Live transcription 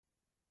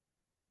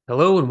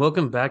Hello and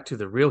welcome back to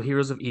the Real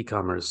Heroes of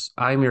E-commerce.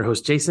 I'm your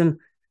host, Jason,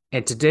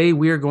 and today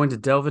we are going to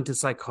delve into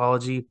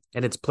psychology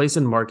and its place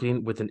in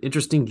marketing with an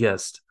interesting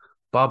guest,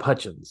 Bob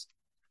Hutchins.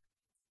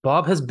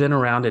 Bob has been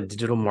around in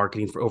digital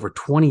marketing for over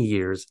 20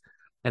 years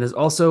and is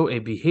also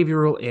a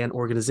behavioral and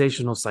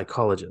organizational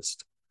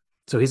psychologist.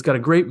 So he's got a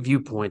great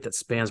viewpoint that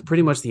spans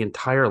pretty much the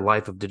entire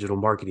life of digital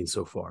marketing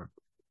so far.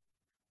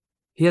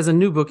 He has a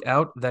new book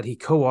out that he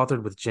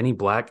co-authored with Jenny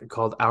Black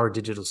called Our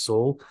Digital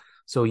Soul,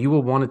 so you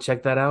will want to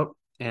check that out,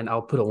 and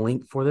I'll put a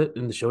link for it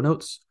in the show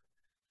notes.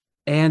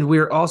 And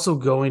we're also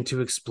going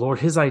to explore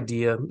his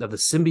idea of the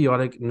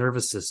symbiotic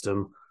nervous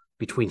system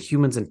between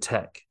humans and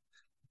tech.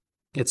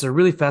 It's a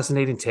really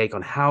fascinating take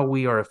on how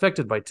we are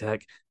affected by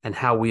tech and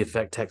how we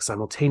affect tech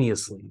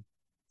simultaneously,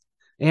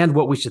 and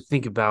what we should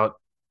think about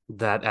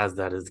that as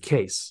that is the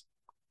case.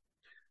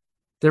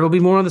 There will be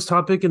more on this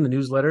topic in the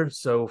newsletter,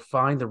 so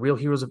find the Real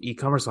Heroes of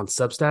E-commerce on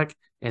Substack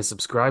and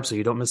subscribe so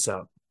you don't miss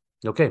out.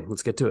 Okay,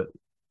 let's get to it.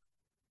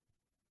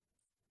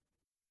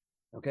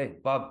 Okay,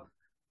 Bob,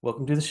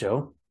 welcome to the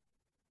show.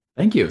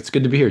 Thank you. It's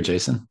good to be here,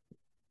 Jason.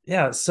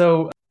 Yeah,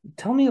 so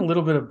tell me a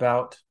little bit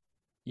about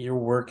your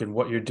work and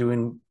what you're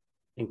doing,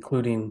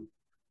 including,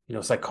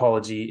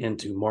 psychology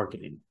into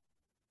marketing.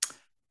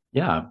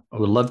 Yeah, I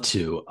would love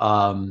to.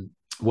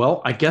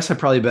 Well, I guess I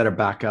probably better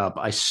back up.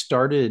 My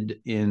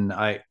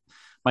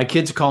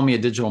kids call me a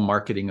digital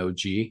marketing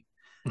OG,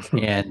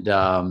 and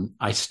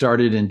I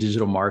started in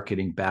digital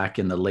marketing back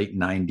in the late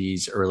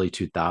 90s, early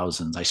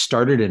 2000s. I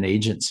started an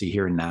agency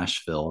here in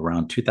Nashville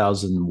around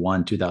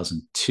 2001,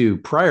 2002.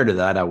 Prior to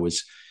that, I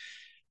was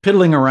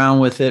piddling around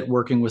with it,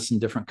 working with some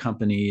different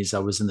companies. I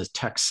was in the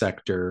tech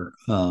sector,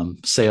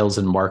 sales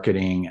and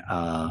marketing,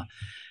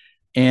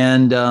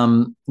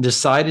 and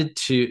decided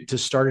to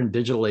start a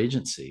digital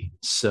agency.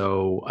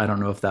 So I don't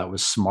know if that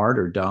was smart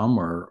or dumb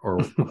or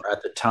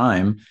at the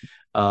time.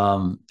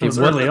 It was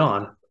early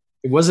on.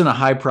 It wasn't a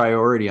high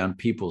priority on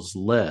people's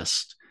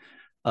list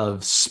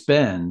of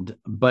spend.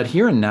 But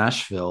here in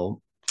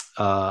Nashville,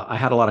 I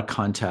had a lot of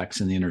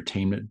contacts in the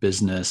entertainment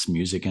business,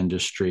 music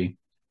industry.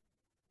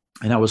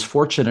 And I was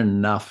fortunate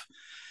enough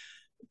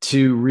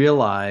to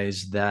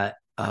realize that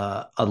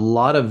a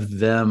lot of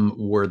them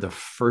were the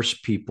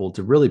first people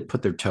to really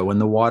put their toe in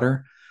the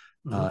water.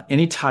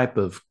 Any type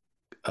of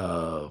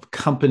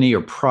company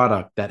or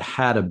product that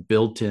had a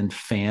built-in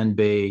fan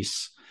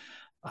base,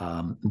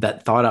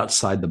 that thought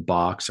outside the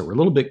box or were a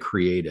little bit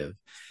creative.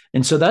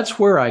 And so that's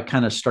where I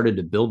kind of started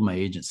to build my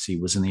agency,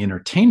 was in the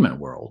entertainment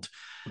world.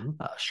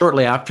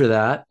 Shortly after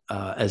that,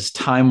 as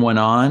time went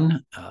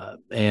on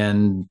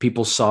and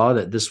people saw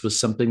that this was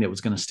something that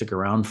was going to stick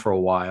around for a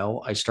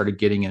while, I started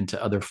getting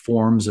into other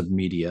forms of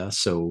media.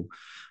 So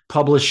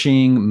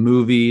publishing,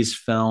 movies,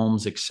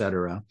 films,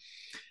 etc.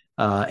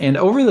 And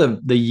over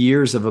the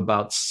years of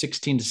about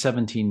 16 to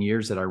 17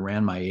 years that I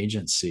ran my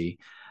agency,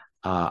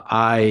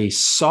 I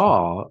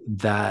saw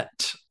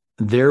that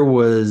there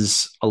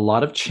was a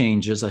lot of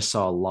changes. I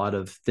saw a lot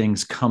of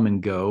things come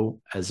and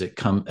go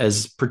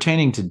as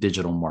pertaining to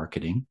digital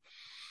marketing.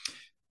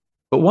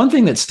 But one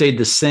thing that stayed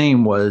the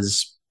same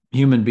was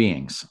human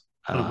beings.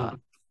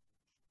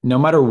 No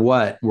matter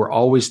what, we're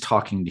always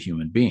talking to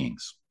human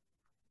beings.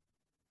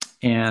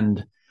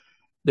 And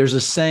there's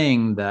a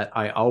saying that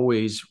I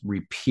always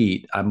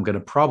repeat. I'm going to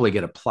probably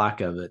get a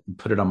plaque of it and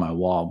put it on my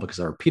wall because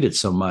I repeat it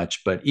so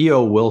much. But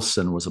E.O.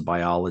 Wilson was a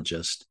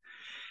biologist.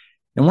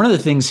 And one of the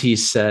things he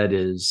said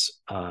is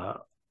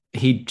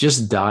he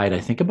just died, I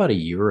think, about a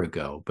year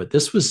ago. But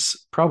this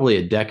was probably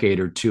a decade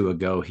or two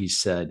ago. He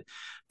said,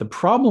 the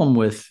problem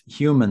with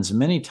humans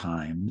many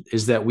times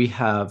is that we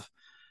have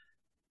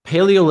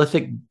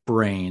Paleolithic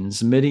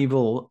brains,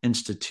 medieval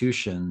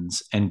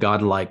institutions, and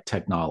godlike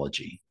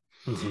technology.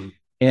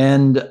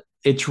 And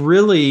it's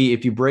really,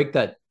 if you break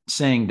that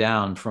saying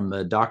down from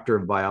the doctor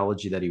of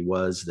biology that he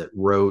was, that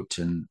wrote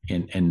and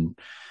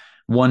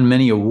won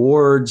many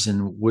awards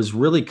and was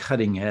really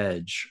cutting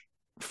edge,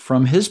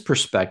 from his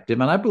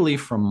perspective, and I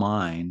believe from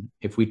mine,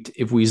 if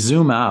we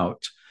zoom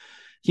out,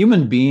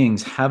 human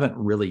beings haven't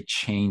really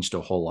changed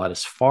a whole lot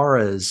as far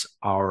as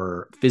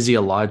our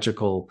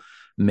physiological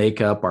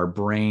makeup, our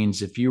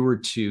brains. If you were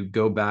to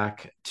go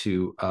back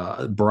to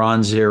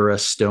Bronze Era,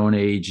 Stone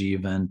Age,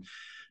 even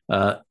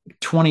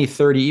 20,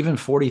 30, even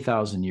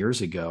 40,000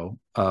 years ago,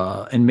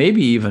 and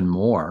maybe even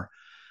more.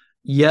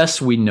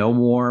 Yes, we know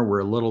more. We're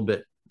a little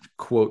bit,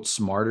 quote,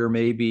 smarter,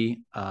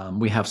 maybe.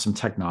 We have some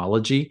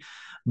technology.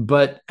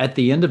 But at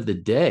the end of the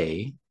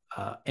day,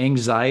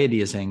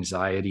 anxiety is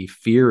anxiety,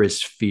 fear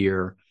is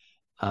fear,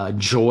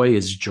 joy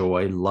is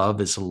joy,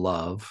 love is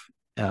love.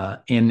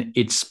 And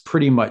it's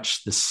pretty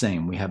much the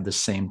same. We have the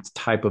same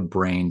type of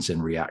brains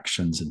and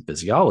reactions and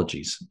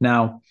physiologies.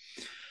 Now,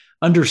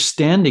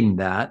 understanding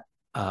that,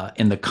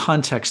 in the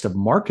context of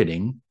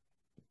marketing,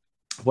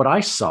 what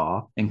I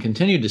saw and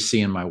continue to see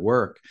in my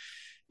work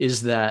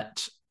is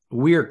that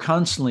we are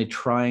constantly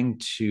trying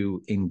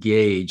to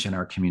engage in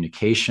our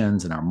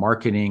communications and our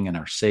marketing and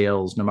our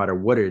sales, no matter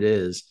what it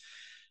is,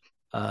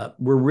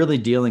 we're really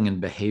dealing in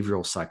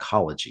behavioral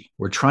psychology.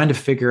 We're trying to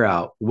figure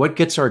out what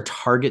gets our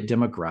target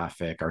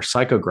demographic, our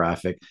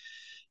psychographic,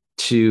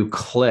 to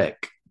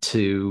click,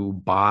 to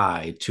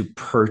buy, to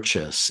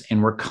purchase.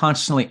 And we're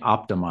constantly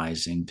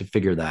optimizing to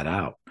figure that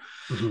out.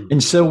 Mhm.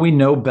 And so we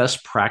know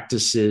best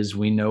practices,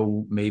 we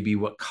know maybe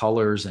what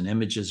colors and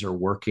images are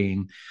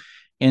working.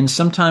 And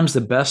sometimes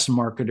the best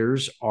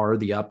marketers are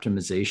the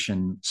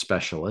optimization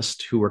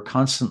specialists who are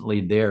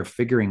constantly there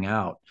figuring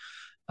out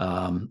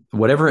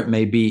whatever it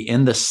may be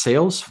in the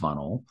sales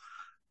funnel,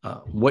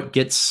 what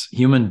gets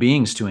human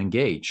beings to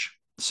engage.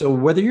 So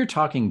whether you're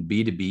talking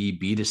B2B,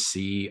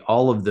 B2C,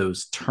 all of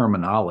those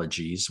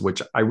terminologies,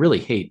 which I really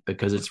hate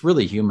because it's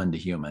really human to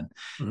human,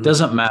 Mhm.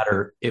 doesn't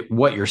matter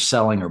what you're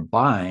selling or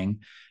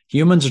buying.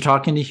 Humans are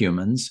talking to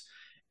humans,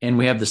 and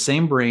we have the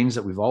same brains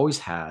that we've always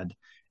had,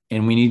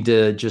 and we need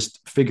to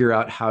just figure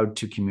out how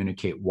to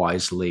communicate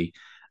wisely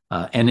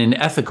and in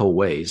ethical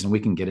ways. And we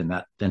can get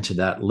into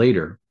that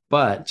later.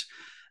 But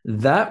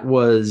that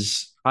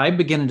was I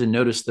began to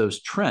notice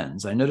those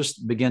trends.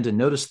 Began to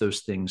notice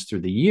those things through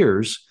the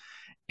years.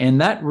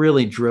 And that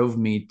really drove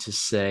me to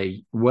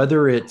say,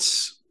 whether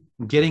it's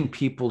getting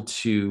people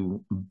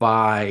to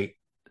buy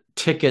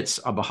tickets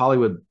of a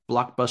Hollywood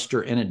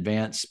blockbuster in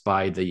advance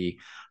by the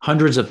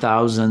hundreds of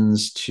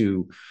thousands,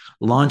 to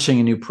launching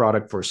a new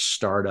product for a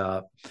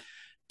startup,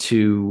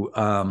 to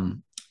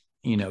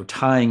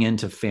tying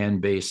into fan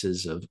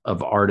bases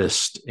of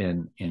artists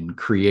and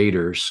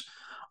creators,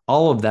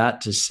 all of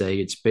that to say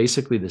it's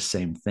basically the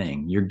same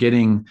thing. You're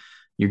getting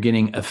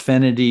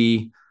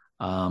affinity,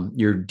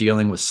 you're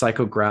dealing with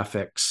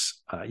psychographics,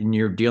 and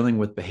you're dealing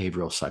with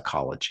behavioral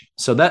psychology.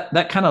 So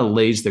that kind of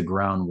lays the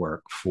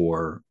groundwork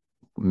for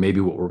maybe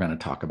what we're going to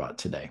talk about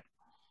today.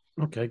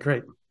 Okay,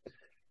 great.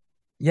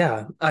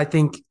 Yeah, I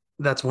think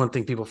that's one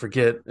thing people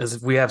forget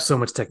is we have so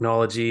much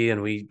technology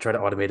and we try to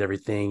automate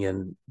everything,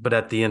 and but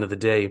at the end of the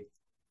day,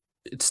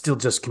 it's still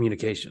just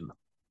communication.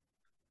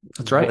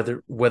 That's right.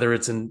 Whether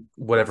it's in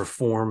whatever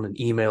form,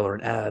 an email or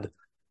an ad,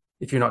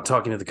 if you're not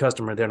talking to the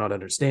customer, they're not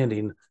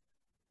understanding,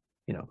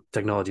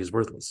 technology is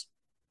worthless.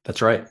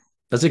 That's right.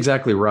 That's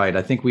exactly right.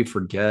 I think we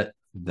forget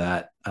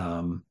that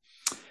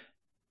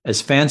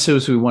as fancy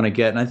as we want to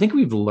get, and I think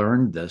we've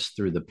learned this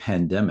through the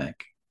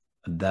pandemic,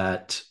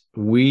 that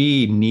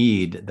we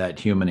need that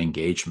human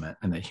engagement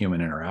and that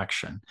human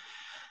interaction.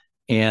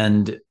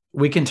 And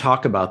we can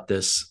talk about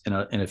this in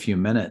a few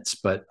minutes,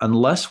 but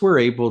unless we're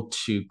able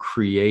to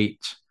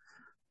create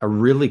a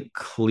really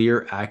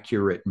clear,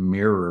 accurate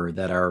mirror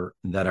that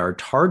our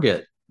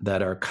target,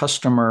 that our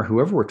customer,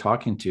 whoever we're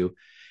talking to,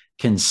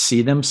 can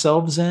see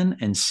themselves in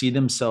and see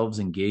themselves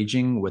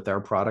engaging with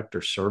our product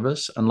or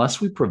service, unless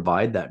we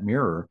provide that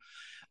mirror,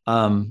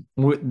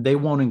 they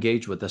won't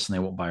engage with us and they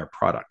won't buy our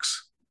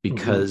products, Mm-hmm.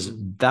 because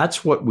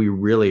that's what we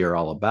really are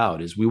all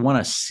about. Is we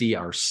want to see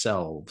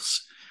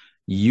ourselves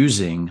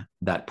using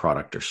that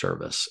product or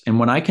service. And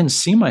when I can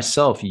see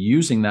myself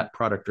using that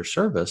product or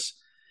service,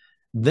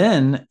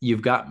 then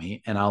you've got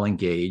me and I'll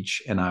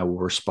engage and I will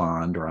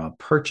respond or I'll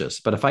purchase.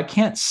 But if I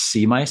can't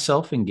see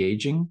myself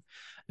engaging,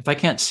 if I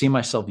can't see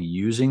myself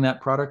using that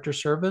product or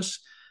service,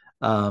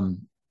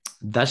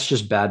 that's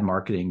just bad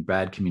marketing,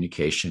 bad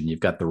communication. You've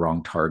got the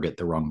wrong target,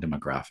 the wrong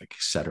demographic, et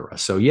cetera.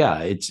 So yeah,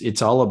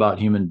 it's all about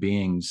human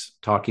beings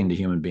talking to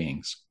human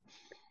beings.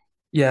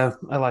 Yeah,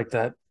 I like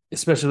that.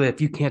 Especially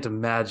if you can't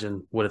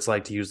imagine what it's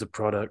like to use the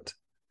product,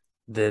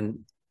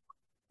 then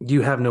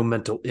you have no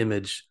mental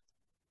image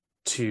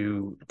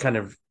to kind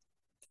of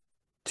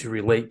to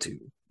relate to.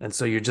 And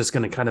so you're just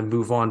going to kind of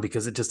move on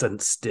because it just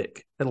doesn't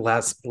stick. It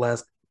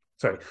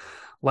sorry,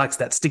 lacks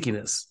that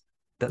stickiness.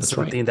 That's That's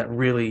right. something that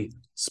really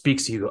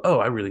speaks to you. Oh,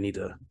 I really need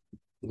to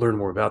learn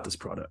more about this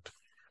product.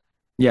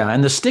 Yeah,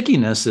 and the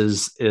stickiness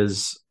is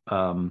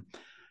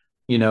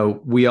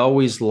we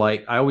always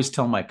I always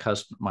tell my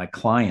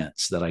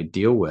clients that I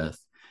deal with,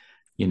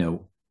 you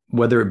know,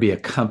 whether it be a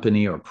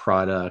company or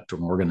product or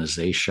an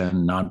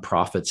organization,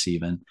 nonprofits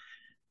even,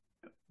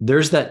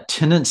 there's that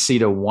tendency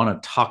to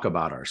want to talk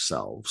about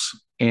ourselves.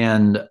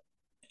 And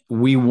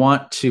we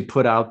want to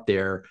put out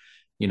there,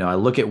 I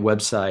look at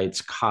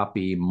websites,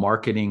 copy,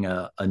 marketing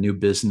a new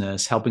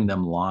business, helping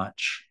them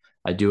launch.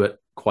 I do it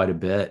quite a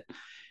bit.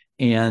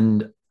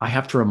 And I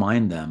have to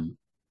remind them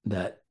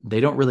that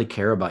they don't really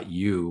care about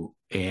you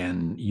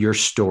and your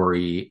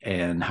story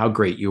and how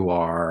great you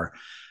are.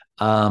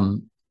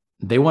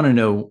 They want to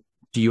know,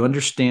 do you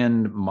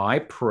understand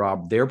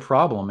their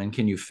problem, and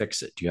can you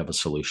fix it? Do you have a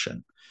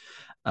solution?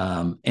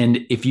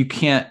 And if you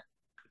can't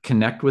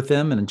connect with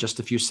them in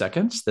just a few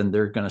seconds, then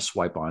they're going to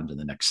swipe on to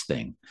the next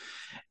thing.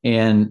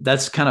 And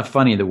that's kind of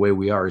funny, the way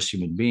we are as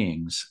human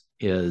beings.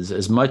 Is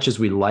as much as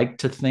we like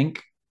to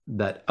think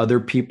that other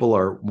people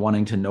are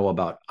wanting to know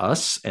about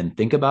us and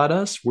think about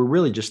us, we're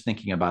really just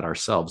thinking about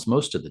ourselves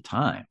most of the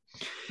time.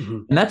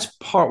 Mm-hmm. And that's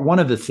one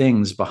of the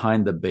things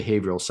behind the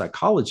behavioral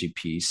psychology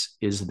piece,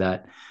 is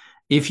that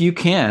if you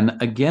can,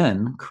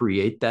 again,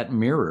 create that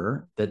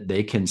mirror that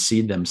they can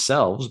see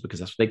themselves, because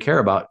that's what they care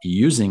about,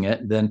 using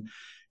it, then,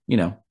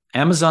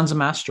 Amazon's a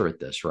master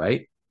at this,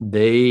 right?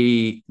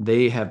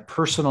 They have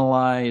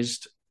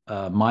personalized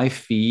my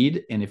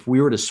feed, and if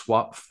we were to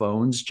swap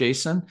phones,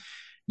 Jason,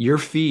 your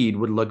feed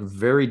would look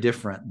very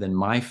different than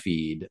my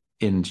feed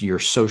in your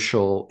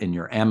social, in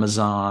your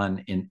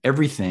Amazon, in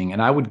everything.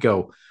 And I would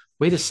go,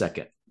 wait a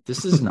second,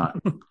 this is not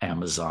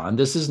Amazon.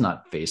 This is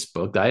not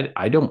Facebook.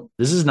 I don't,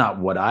 this is not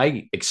what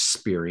I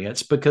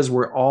experience, because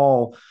we're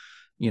all,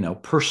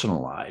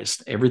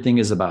 personalized. Everything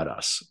is about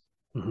us.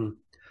 Mm-hmm.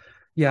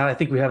 Yeah, I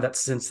think we have that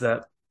sense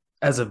that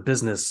as a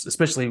business,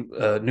 especially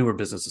a newer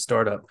business, a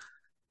startup,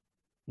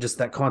 just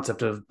that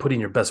concept of putting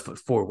your best foot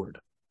forward.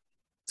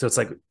 So it's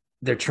like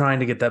they're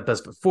trying to get that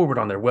best foot forward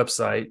on their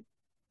website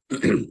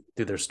through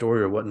their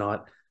story or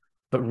whatnot.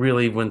 But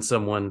really, when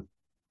someone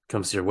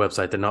comes to your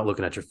website, they're not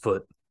looking at your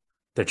foot.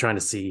 They're trying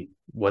to see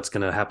what's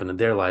going to happen in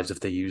their lives if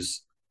they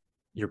use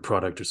your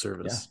product or Yeah,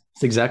 service.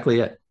 that's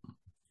exactly it.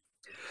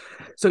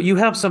 So you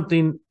have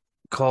something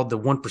called the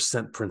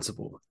 1%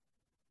 principle.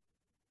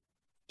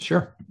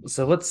 Sure.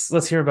 So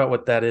let's hear about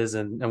what that is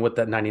and what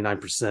that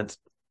 99%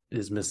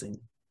 is missing.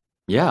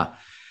 Yeah.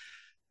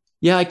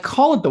 Yeah, I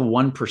call it the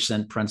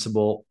 1%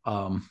 principle.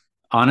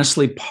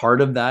 Honestly,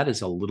 part of that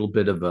is a little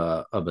bit of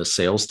a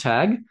sales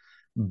tag,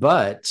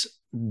 but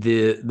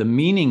the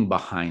meaning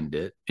behind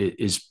it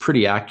is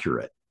pretty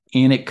accurate.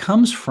 And it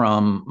comes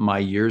from my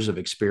years of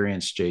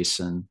experience,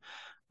 Jason.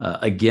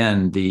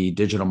 Again, the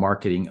digital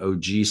marketing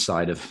OG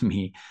side of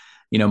me.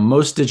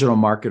 Most digital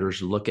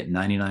marketers look at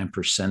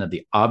 99% of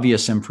the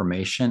obvious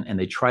information and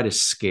they try to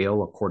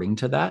scale according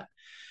to that.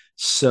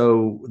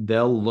 So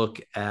they'll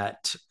look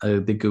at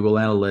the Google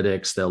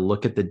Analytics, they'll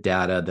look at the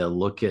data, they'll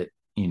look at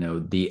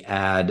the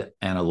ad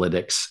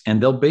analytics,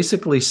 and they'll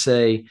basically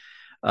say,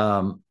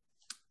 how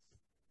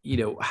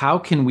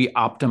can we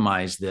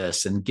optimize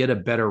this and get a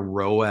better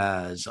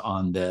ROAS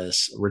on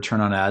this,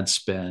 return on ad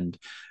spend?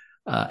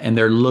 And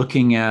they're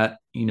looking at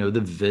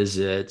the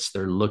visits,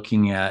 they're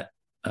looking at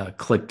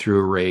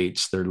click-through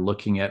rates, they're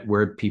looking at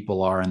where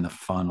people are in the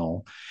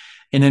funnel.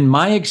 And in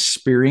my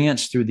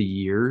experience through the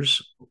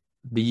years,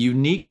 the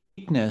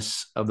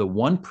uniqueness of the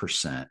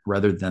 1%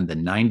 rather than the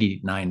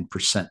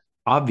 99%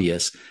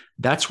 obvious,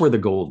 that's where the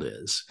gold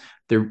is.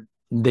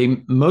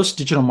 Most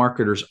digital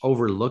marketers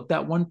overlook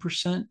that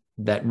 1%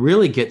 that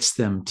really gets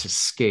them to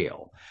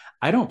scale.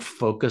 I don't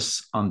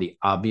focus on the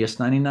obvious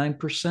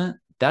 99%.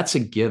 That's a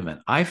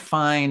given. I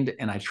find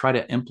and I try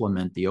to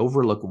implement the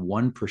overlooked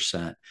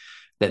 1%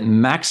 that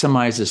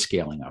maximizes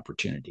scaling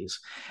opportunities.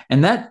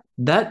 And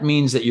that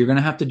means that you're going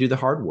to have to do the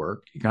hard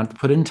work. You're going to have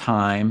to put in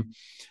time.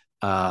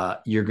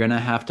 You're going to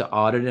have to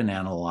audit and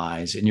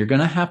analyze, and you're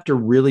going to have to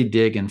really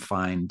dig and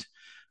find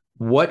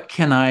what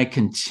can I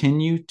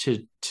continue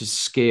to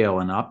scale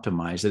and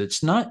optimize. That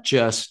it's not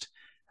just,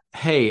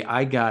 hey,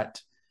 I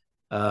got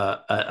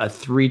a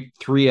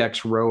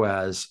 3x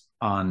ROAS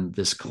on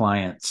this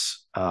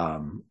client's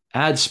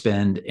ad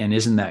spend, and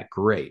isn't that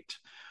great?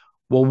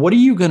 Well, what are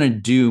you going to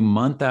do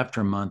month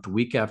after month,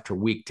 week after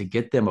week to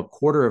get them a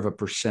quarter of a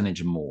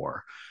percentage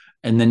more?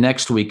 And the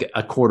next week,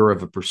 a quarter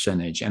of a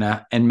percentage,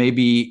 and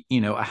maybe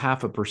a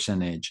half a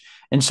percentage,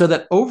 and so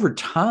that over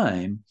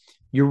time,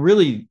 you're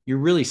really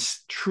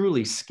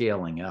truly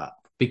scaling up.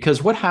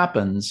 Because what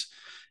happens,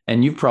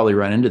 and you've probably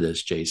run into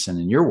this, Jason,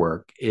 in your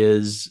work,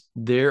 is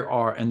and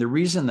the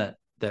reason that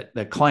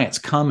clients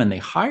come and they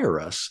hire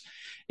us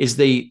is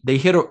they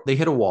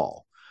hit a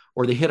wall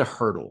or they hit a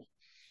hurdle.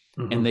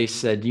 Mm-hmm. And they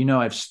said,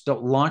 I've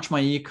launched my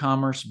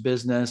e-commerce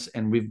business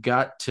and we've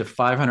got to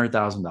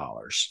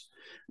 $500,000,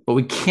 but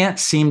we can't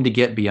seem to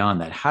get beyond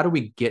that. How do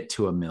we get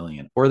to 1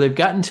 million? Or they've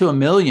gotten to 1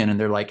 million and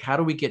they're like, how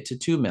do we get to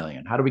 2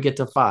 million? How do we get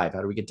to 5?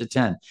 How do we get to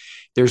 10?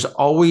 There's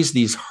always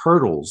these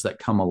hurdles that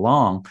come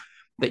along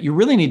that you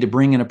really need to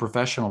bring in a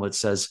professional that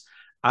says,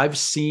 I've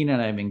seen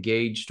and I've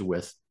engaged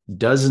with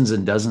dozens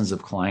and dozens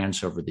of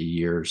clients over the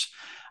years.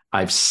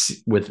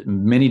 With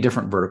many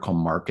different vertical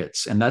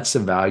markets. And that's the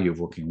value of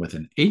working with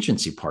an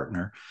agency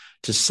partner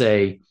to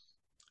say,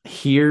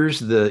 here's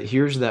that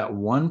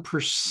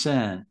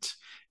 1%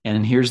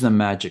 and here's the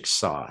magic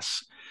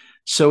sauce.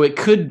 So it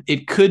could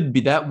be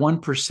that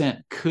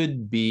 1%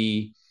 could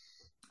be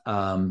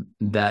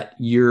that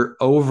you're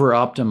over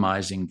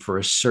optimizing for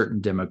a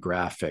certain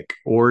demographic,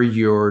 or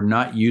you're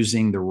not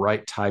using the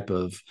right type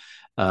of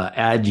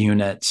ad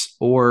units,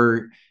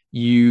 or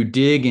you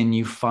dig and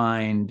you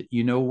find,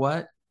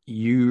 what?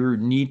 You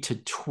need to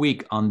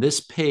tweak on this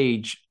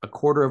page a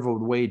quarter of a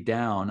way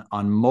down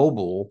on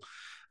mobile.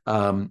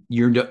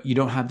 You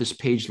don't have this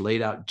page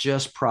laid out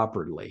just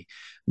properly.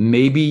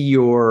 Maybe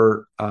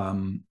your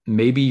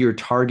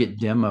target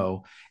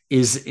demo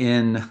is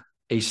in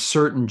a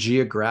certain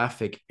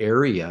geographic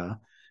area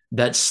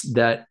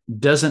that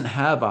doesn't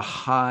have a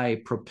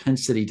high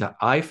propensity to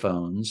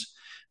iPhones,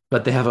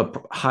 but they have a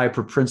high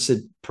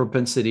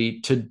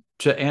propensity to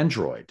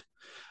Android.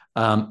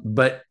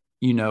 But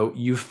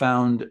you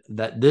found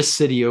that this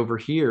city over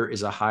here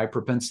is a high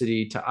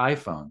propensity to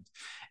iPhone,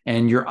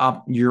 and you're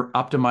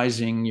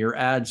optimizing your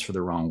ads for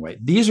the wrong way.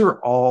 These are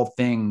all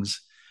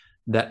things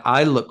that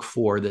I look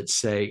for that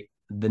say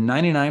the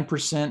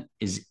 99%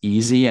 is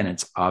easy and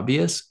it's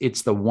obvious.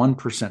 It's the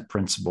 1%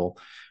 principle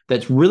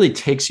that really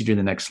takes you to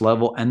the next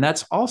level. And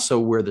that's also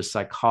where the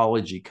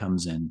psychology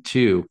comes in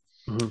too,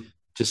 Mm-hmm.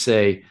 to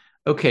say,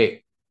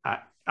 okay,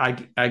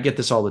 I get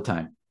this all the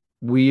time.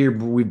 We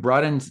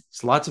brought in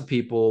lots of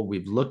people.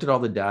 We've looked at all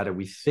the data.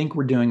 We think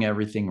we're doing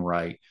everything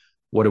right.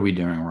 What are we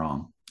doing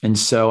wrong? And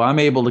so I'm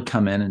able to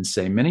come in and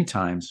say many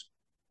times,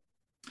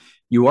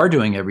 you are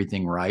doing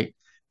everything right.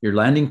 Your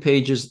landing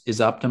page is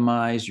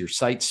optimized, your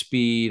site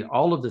speed,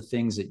 all of the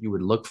things that you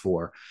would look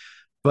for.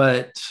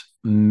 But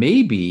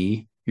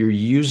maybe you're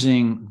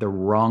using the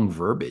wrong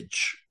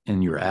verbiage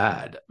in your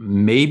ad.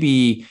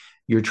 Maybe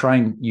you're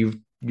trying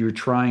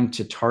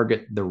to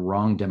target the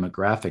wrong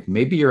demographic.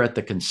 Maybe you're at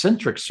the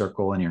concentric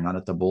circle and you're not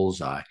at the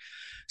bullseye.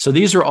 So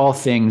these are all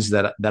things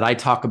that I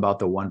talk about,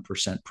 the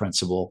 1%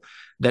 principle,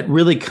 that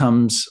really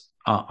comes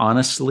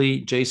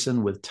honestly,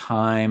 Jason, with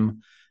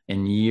time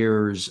and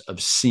years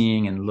of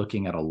seeing and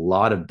looking at a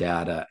lot of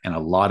data and a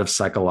lot of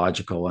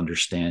psychological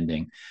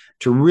understanding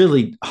to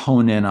really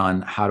hone in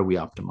on how do we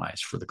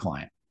optimize for the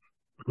client.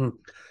 Mm-hmm.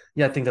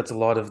 Yeah, I think that's a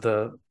lot of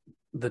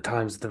the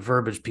times the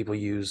verbiage people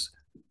use.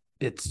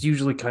 It's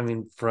usually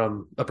coming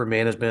from upper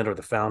management or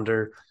the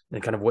founder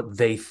and kind of what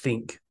they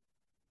think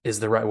is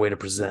the right way to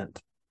present,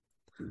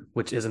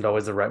 which isn't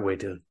always the right way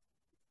to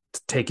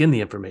take in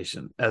the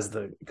information as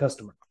the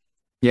customer.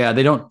 Yeah,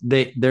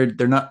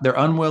 they're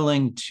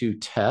unwilling to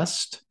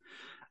test.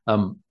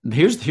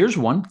 Here's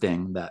one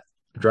thing that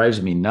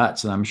drives me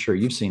nuts, and I'm sure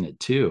you've seen it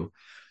too,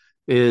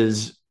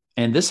 is,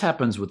 and this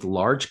happens with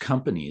large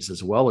companies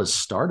as well as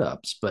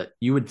startups, but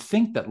you would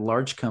think that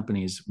large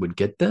companies would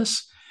get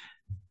this.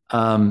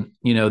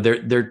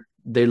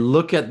 They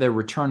look at their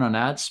return on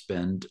ad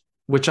spend,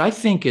 which I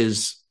think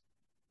it's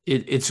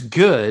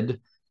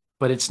good,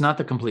 but it's not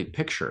the complete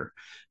picture,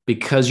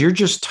 because you're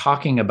just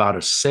talking about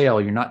a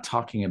sale. You're not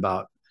talking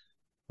about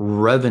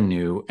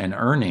revenue and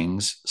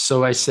earnings.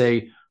 So I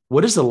say,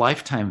 what is the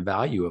lifetime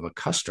value of a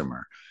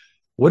customer?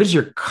 What is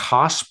your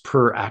cost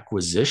per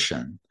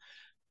acquisition?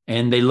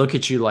 And they look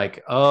at you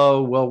like,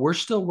 oh, well, we're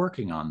still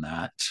working on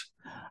that.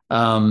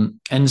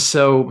 And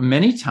so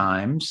many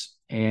times,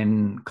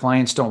 and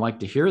clients don't like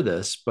to hear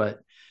this,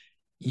 but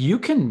you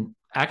can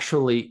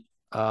actually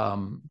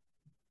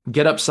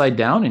get upside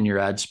down in your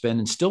ad spend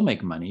and still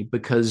make money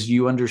because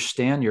you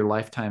understand your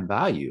lifetime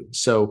value.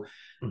 So,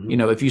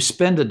 Mm-hmm. if you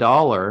spend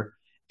 $1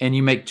 and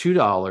you make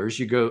 $2,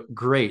 you go,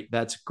 great,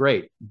 that's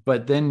great.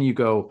 But then you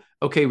go,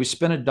 okay, we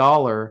spent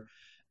 $1,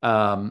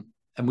 and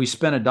we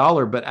spent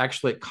 $1, but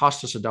actually it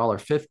cost us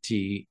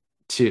 $1.50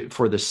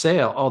 for the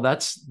sale. Oh,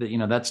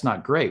 that's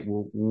not great.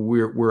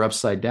 We're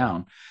upside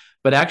down.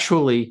 But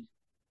actually,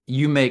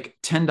 you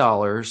make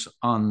 $10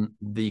 on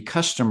the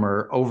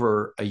customer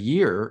over a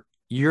year,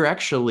 you're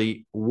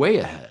actually way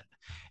ahead.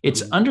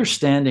 It's Mm-hmm.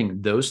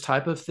 understanding those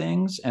type of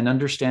things and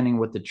understanding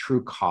what the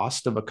true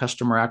cost of a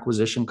customer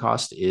acquisition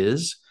cost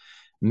is.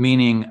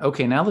 Meaning,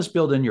 okay, now let's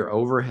build in your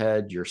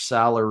overhead, your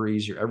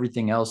salaries, your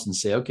everything else, and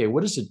say, okay,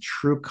 what is the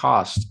true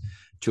cost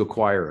to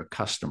acquire a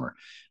customer?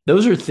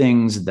 Those are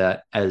things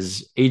that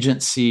as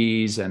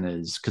agencies and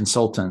as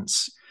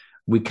consultants,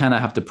 we kind of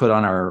have to put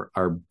on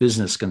our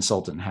business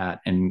consultant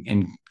hat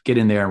and get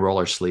in there and roll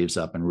our sleeves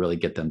up and really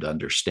get them to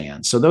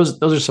understand. So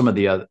those are some of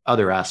the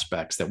other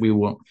aspects that we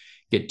won't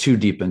get too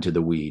deep into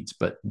the weeds,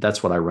 but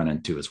that's what I run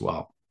into as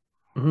well.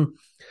 Mm-hmm.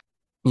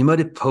 You might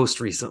have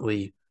posted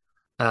recently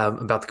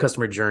about the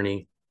customer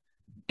journey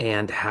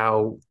and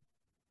how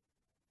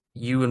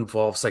you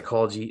involve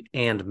psychology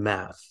and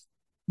math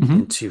Mm-hmm.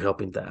 into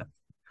helping that.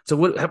 So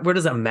where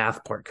does that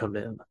math part come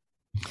in?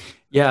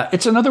 Yeah,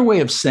 it's another way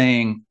of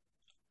saying,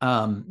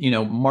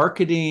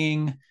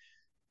 marketing.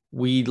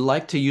 We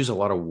like to use a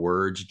lot of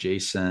words,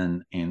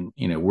 Jason, and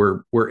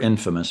we're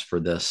infamous for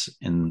this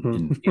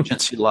in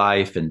agency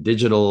life and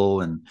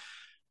digital, and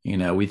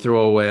we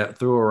throw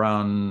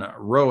around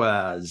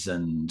ROAS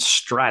and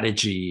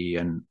strategy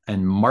and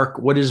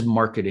what is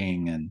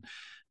marketing and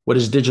what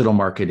is digital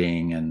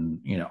marketing, and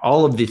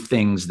all of the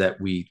things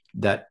that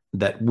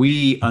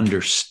we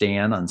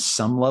understand on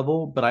some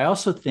level. But I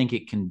also think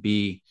it can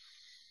be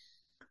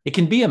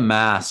a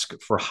mask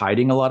for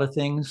hiding a lot of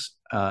things.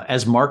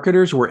 As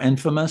marketers, we're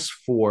infamous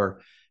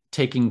for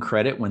taking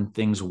credit when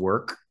things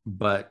work,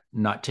 but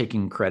not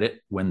taking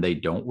credit when they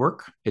don't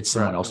work. It's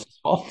someone Right. else's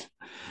fault.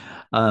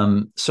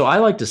 So I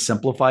like to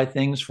simplify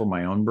things for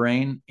my own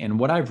brain. And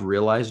what I've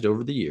realized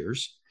over the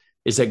years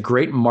is that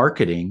great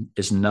marketing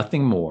is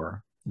nothing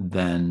more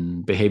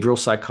than behavioral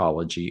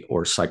psychology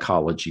or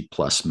psychology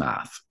plus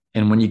math.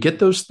 And when you get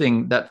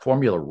that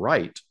formula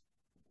right,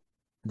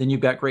 then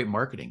you've got great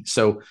marketing.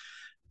 So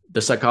the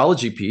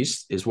psychology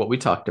piece is what we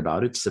talked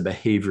about. It's the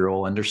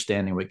behavioral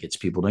understanding what gets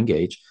people to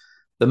engage.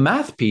 The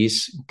math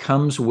piece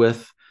comes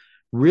with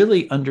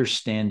really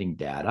understanding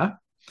data,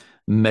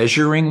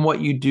 measuring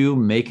what you do,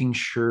 making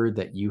sure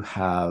that you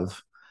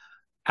have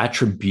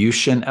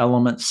attribution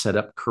elements set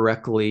up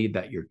correctly,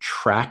 that you're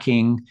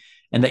tracking,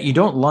 and that you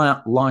don't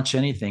launch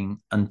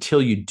anything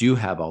until you do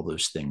have all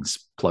those things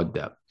plugged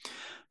up.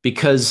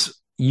 Because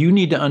you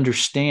need to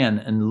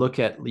understand and look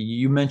at,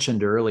 you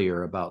mentioned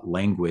earlier about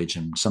language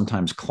and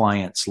sometimes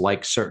clients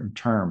like certain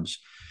terms.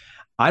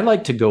 I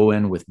like to go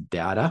in with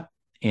data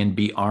and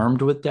be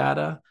armed with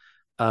data,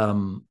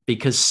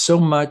 because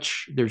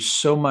there's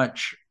so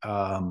much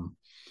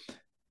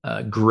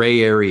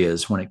gray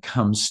areas when it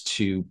comes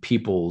to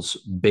people's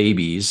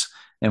babies.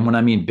 And when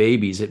I mean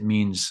babies, it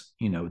means,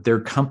 their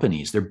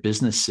companies, their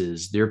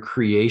businesses, their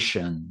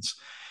creations,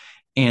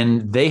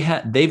 and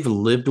they've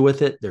lived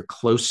with it. They're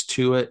close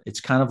to it.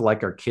 It's kind of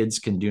like our kids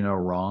can do no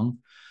wrong.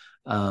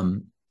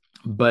 Um,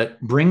 but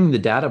bring the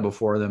data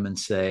before them and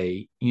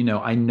say,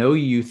 I know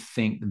you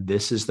think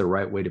this is the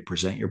right way to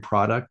present your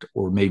product,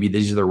 or maybe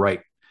these are the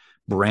right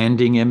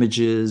branding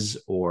images,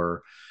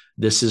 or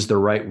this is the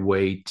right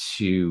way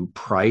to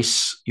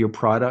price your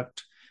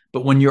product.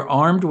 But when you're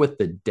armed with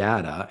the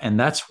data, and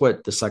that's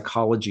what the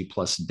psychology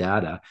plus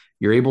data,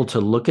 you're able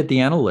to look at the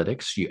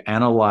analytics, you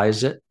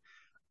analyze it,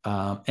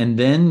 and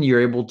then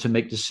you're able to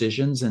make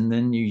decisions, and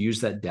then you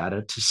use that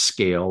data to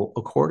scale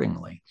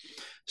accordingly.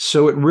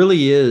 So it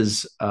really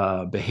is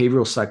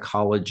behavioral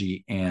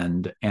psychology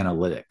and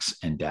analytics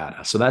and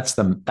data. So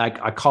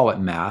I call it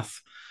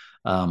math,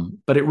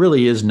 but it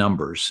really is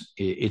numbers.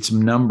 It's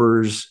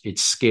numbers,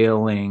 it's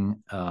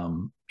scaling,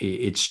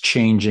 it's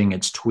changing,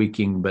 it's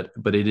tweaking,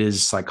 but it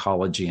is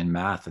psychology and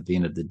math at the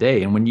end of the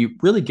day. And when you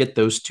really get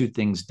those two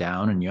things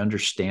down and you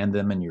understand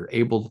them, and you're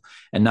able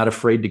and not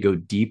afraid to go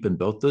deep in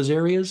both those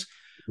areas,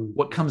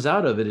 what comes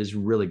out of it is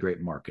really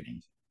great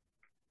marketing.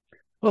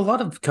 Well, a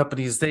lot of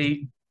companies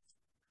they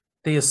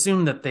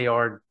assume that they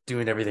are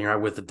doing everything right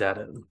with the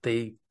data.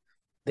 They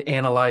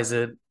analyze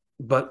it,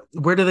 but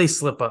where do they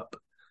slip up?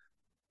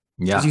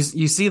 Because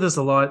Yeah. you see this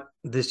a lot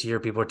this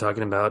year. People are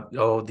talking about,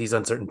 oh, these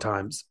uncertain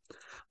times,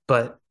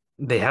 but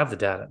they have the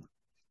data.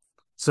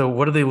 So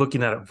what are they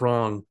looking at it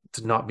wrong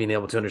to not being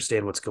able to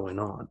understand what's going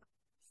on?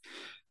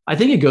 I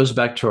think it goes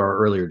back to our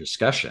earlier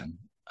discussion.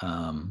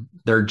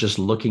 They're just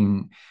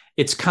looking,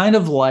 it's kind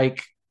of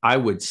like, I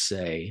would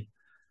say,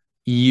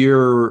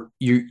 you've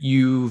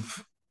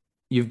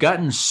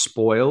gotten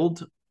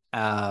spoiled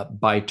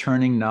by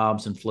turning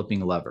knobs and flipping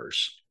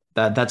levers.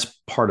 That's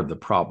part of the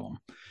problem.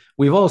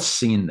 We've all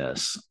seen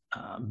this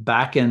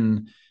back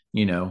in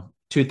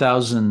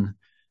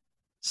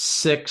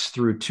 2006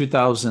 through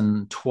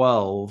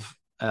 2012.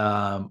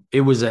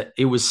 It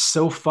was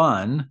so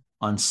fun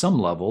on some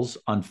levels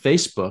on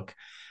Facebook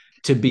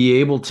to be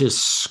able to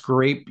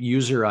scrape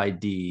user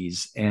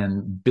IDs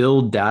and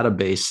build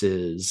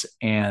databases,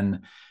 and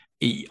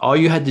all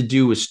you had to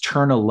do was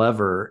turn a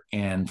lever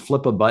and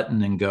flip a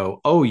button and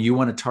go, oh, you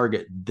want to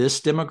target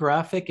this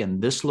demographic and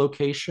this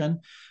location,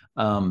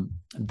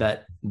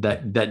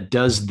 that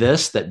does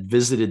this, that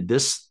visited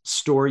this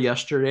store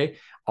yesterday.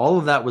 All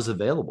of that was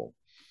available.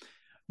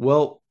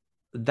 Well,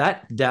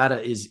 that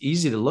data is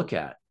easy to look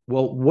at.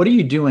 Well, what are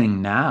you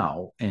doing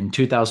now in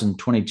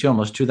 2022,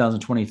 almost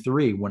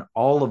 2023, when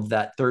all of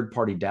that third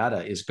party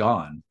data is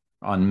gone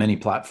on many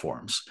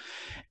platforms,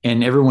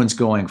 and everyone's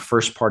going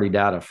first party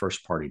data,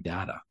 first party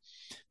data?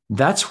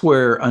 That's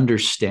where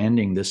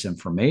understanding this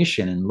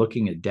information and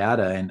looking at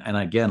data, and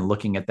again,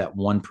 looking at that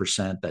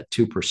 1%, that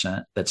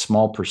 2%, that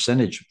small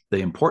percentage, the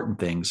important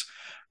things,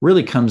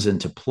 really comes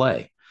into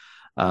play.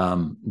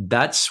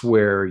 That's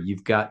where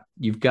you've got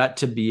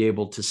to be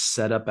able to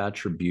set up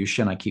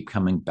attribution. I keep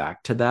coming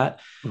back to that.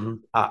 Mm-hmm.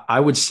 I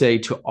would say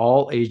to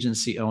all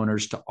agency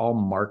owners, to all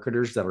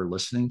marketers that are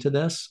listening to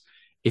this,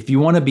 if you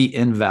want to be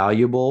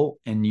invaluable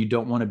and you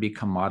don't want to be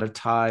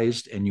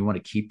commoditized and you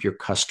want to keep your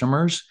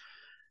customers,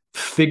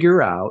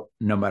 figure out,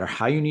 no matter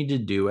how you need to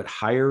do it,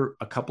 hire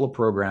a couple of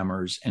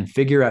programmers and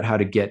figure out how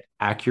to get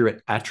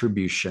accurate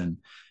attribution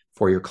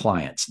for your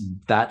clients.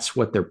 That's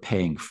what they're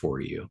paying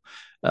for you.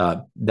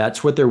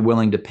 That's what they're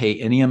willing to pay,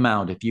 any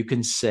amount. If you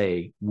can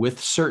say with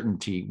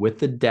certainty, with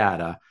the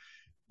data,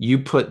 you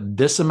put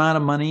this amount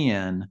of money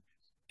in,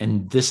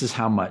 and this is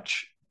how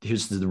much,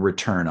 here's the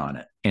return on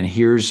it. And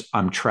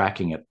I'm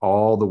tracking it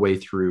all the way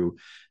through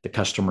the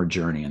customer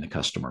journey and the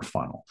customer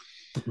funnel.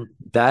 Mm-hmm.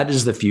 That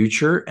is the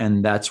future.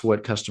 And that's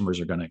what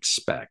customers are going to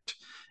expect.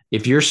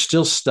 If you're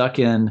still stuck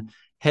in,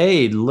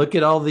 hey, look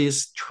at all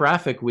these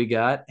traffic we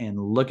got and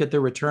look at the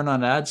return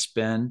on ad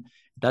spend,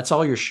 that's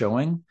all you're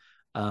showing.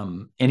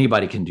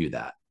 Anybody can do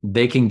that.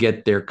 They can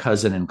get their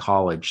cousin in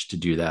college to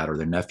do that, or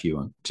their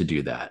nephew to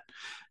do that.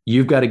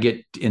 You've got to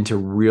get into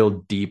real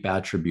deep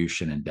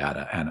attribution and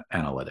data and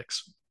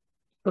analytics.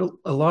 But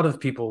a lot of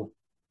people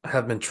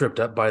have been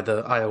tripped up by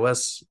the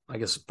iOS, I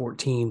guess,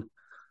 14.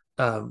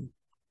 So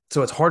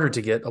it's harder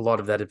to get a lot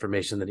of that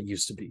information than it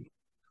used to be.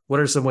 What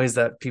are some ways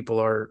that people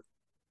are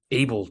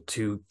able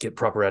to get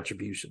proper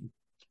attribution?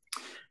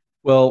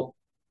 Well,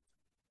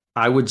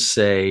 I would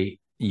say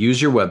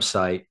use your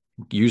website,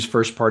 use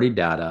first party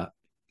data,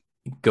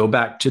 go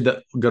back to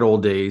the good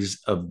old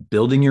days of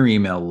building your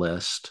email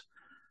list,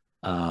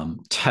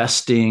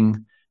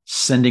 testing,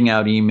 sending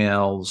out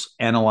emails,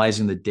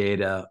 analyzing the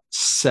data,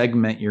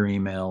 segment your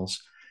emails.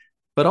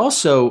 But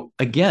also,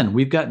 again,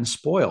 we've gotten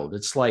spoiled.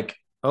 It's like,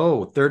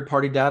 oh, third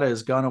party data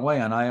has gone away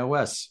on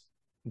iOS.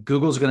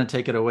 Google's going to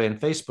take it away and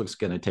Facebook's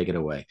going to take it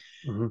away.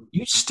 Mm-hmm.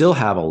 You still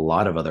have a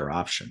lot of other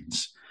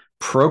options.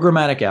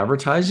 Programmatic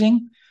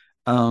advertising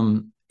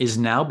is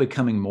now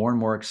becoming more and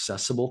more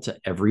accessible to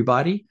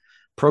everybody.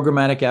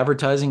 Programmatic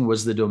advertising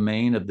was the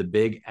domain of the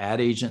big ad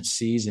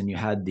agencies, and you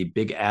had the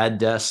big ad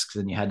desks,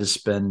 and you had to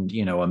spend,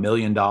 $1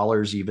 million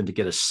even to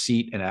get a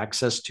seat and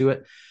access to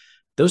it.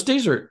 Those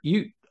days are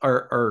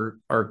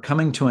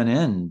coming to an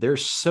end.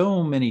 There's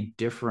so many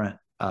different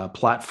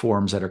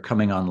platforms that are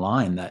coming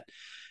online that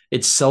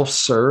it's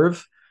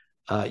self-serve.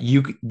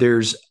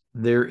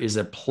 There is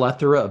a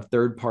plethora of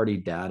third-party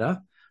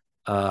data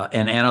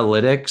and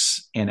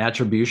analytics and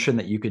attribution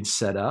that you could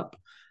set up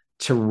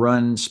to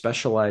run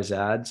specialized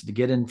ads to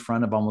get in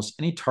front of almost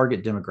any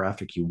target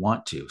demographic you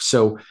want to.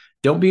 So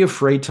don't be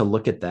afraid to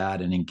look at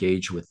that and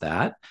engage with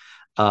that.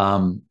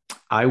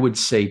 I would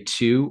say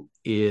too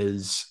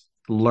is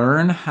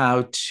learn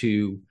how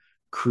to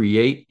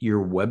create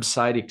your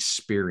website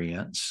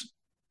experience,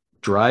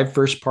 drive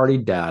first party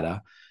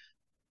data,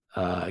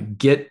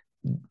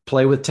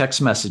 play with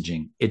text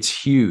messaging. It's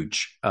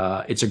huge.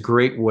 It's a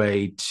great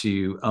way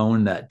to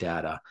own that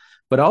data,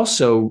 but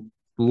also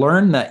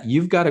learn that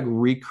you've got to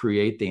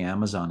recreate the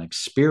Amazon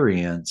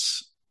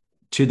experience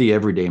to the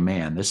everyday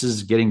man. This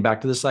is getting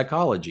back to the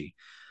psychology.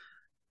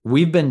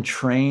 We've been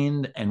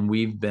trained and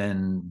we've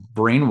been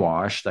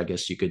brainwashed, I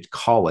guess you could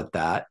call it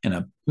that,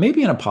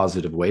 maybe in a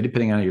positive way,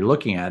 depending on how you're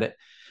looking at it,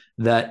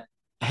 that,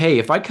 hey,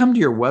 if I come to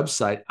your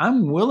website,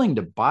 I'm willing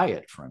to buy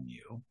it from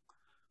you.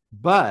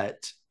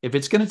 But if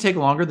it's going to take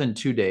longer than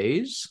 2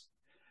 days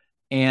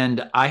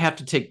and I have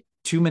to take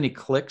too many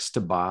clicks to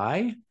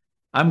buy,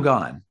 I'm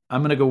gone. I'm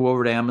going to go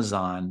over to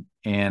Amazon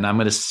and I'm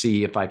going to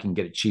see if I can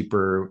get it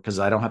cheaper because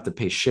I don't have to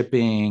pay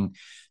shipping.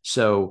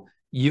 So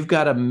you've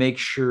got to make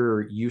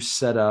sure you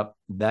set up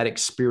that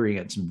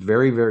experience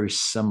very, very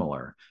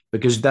similar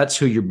because that's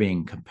who you're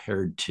being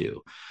compared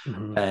to.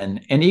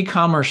 Mm-hmm. And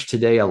e-commerce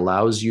today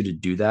allows you to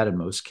do that in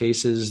most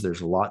cases.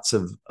 There's lots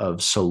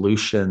of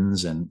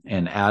solutions and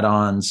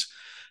add-ons.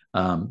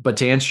 But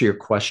to answer your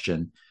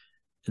question,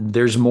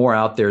 there's more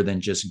out there than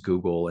just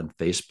Google and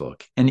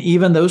Facebook. And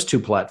even those two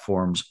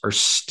platforms are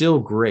still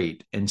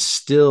great. And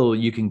still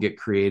you can get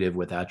creative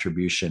with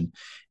attribution,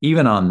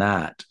 even on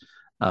that.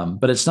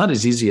 But it's not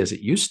as easy as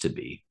it used to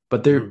be.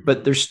 But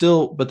there's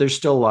still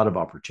a lot of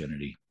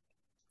opportunity.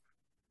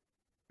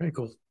 Very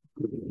cool.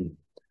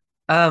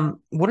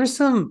 What are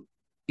some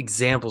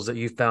examples that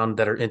you found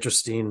that are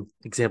interesting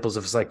examples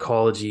of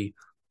psychology,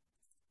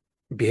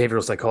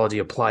 behavioral psychology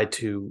applied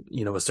to,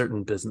 a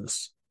certain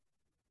business?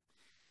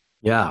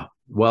 Yeah.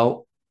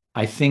 Well,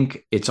 I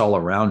think it's all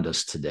around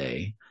us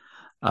today.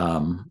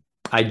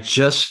 I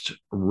just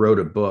wrote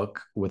a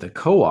book with a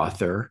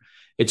co-author.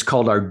 It's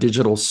called Our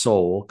Digital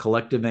Soul: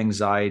 Collective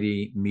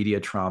Anxiety, Media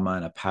Trauma,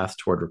 and a Path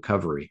Toward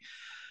Recovery.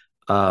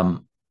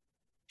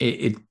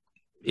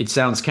 It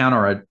sounds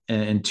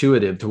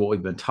counterintuitive to what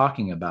we've been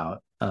talking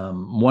about.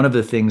 One of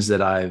the things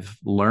that I've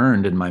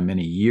learned in my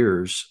many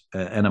years,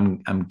 and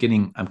I'm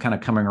kind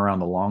of coming around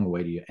the long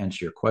way to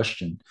answer your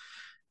question,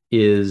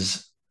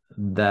 is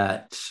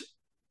that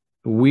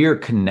we are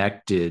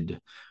connected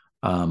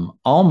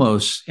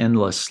almost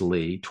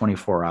endlessly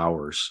 24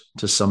 hours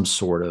to some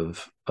sort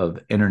of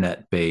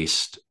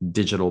internet-based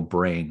digital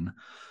brain.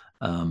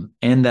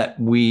 And that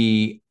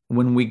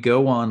when we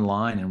go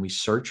online and we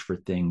search for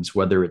things,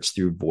 whether it's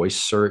through voice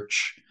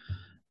search,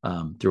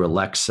 through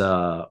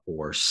Alexa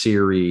or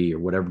Siri or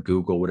whatever,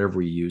 Google, whatever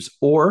we use,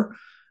 or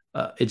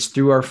it's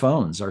through our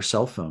phones, our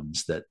cell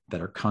phones that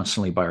are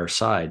constantly by our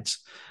sides.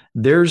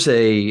 There's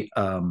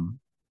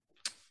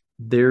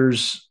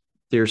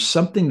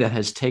something that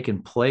has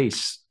taken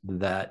place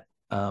that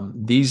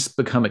these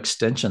become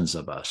extensions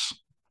of us,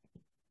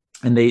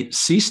 and they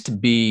cease to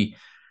be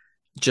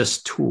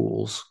just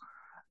tools.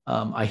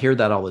 I hear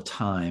that all the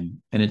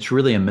time, and it's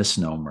really a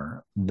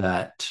misnomer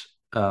that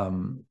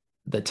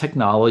that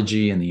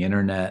technology and the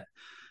internet,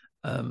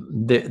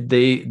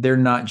 they're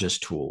not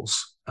just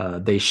tools.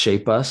 They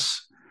shape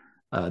us,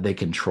 they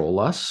control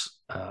us,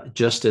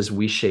 just as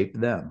we shape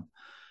them.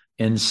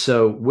 And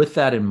so, with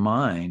that in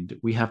mind,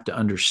 we have to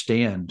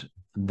understand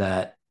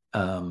that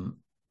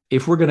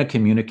if we're going to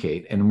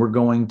communicate and we're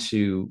going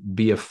to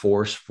be a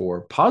force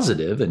for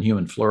positive and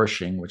human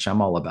flourishing, which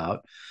I'm all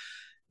about,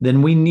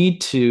 then we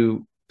need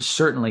to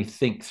certainly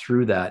think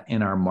through that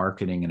in our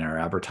marketing and our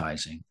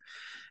advertising.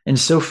 And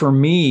so for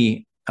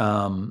me,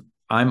 I'm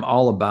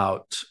all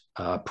about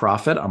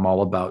profit. I'm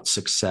all about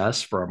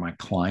success for my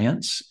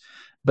clients,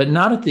 but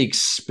not at the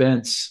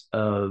expense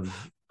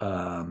of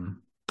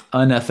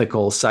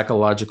unethical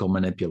psychological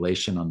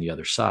manipulation on the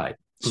other side.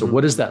 So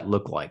what does that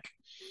look like?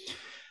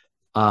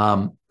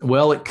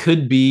 Well, it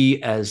could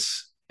be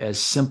as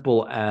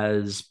simple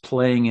as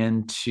playing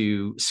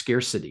into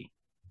scarcity.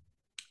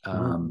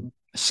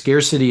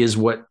 Scarcity is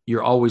what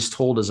you're always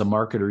told as a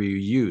marketer you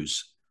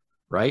use,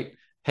 right?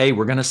 Hey,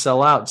 we're going to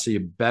sell out, so you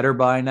better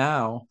buy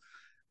now.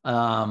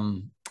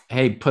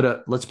 Hey,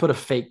 let's put a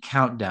fake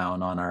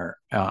countdown on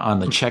on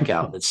the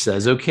checkout that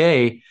says,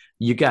 okay,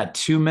 you got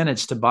 2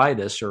 minutes to buy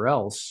this or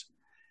else.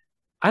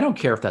 I don't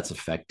care if that's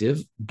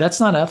effective. That's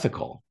not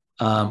ethical.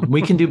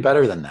 We can do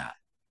better than that.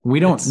 We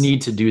don't It's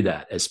need to do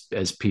that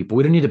as people.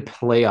 We don't need to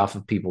play off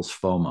of people's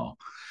FOMO.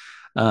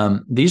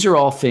 These are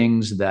all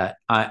things that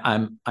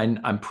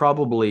I'm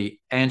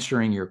probably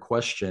answering your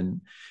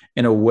question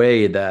in a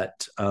way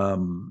that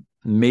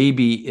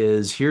maybe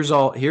is here's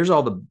all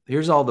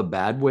the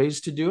bad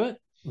ways to do it,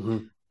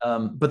 mhm.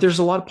 but there's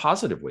a lot of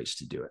positive ways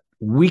to do it.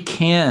 We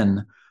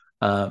can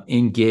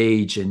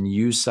engage and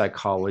use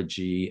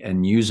psychology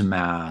and use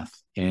math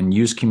and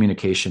use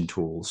communication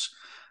tools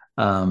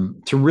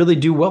to really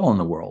do well in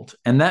the world.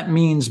 And that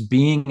means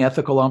being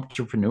ethical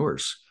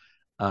entrepreneurs.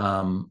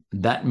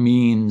 That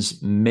means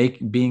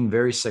being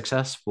very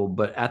successful,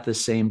 but at the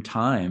same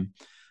time,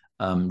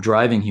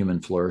 driving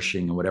human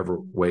flourishing in whatever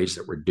ways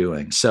that we're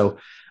doing. So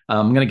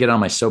I'm going to get on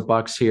my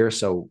soapbox here.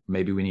 So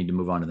maybe we need to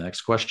move on to the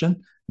next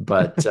question.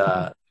 But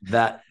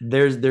that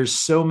there's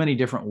so many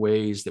different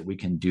ways that we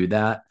can do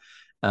that.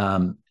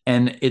 And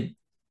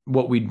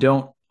what we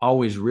don't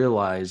always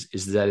realize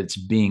is that it's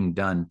being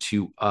done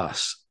to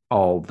us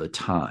all the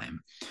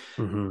time.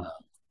 Mhm.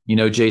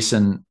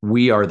 Jason,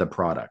 we are the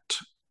product.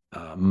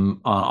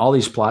 On all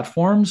these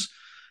platforms,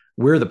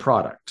 we're the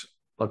product.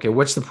 Okay,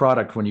 what's the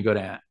product when you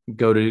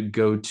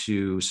go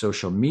to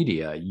social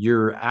media?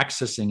 You're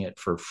accessing it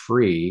for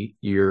free.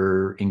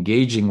 You're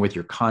engaging with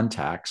your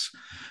contacts.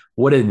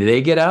 What do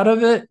they get out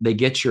of it? They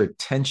get your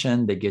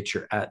attention. They get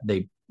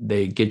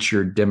they get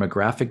your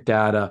demographic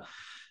data.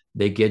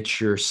 They get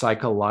your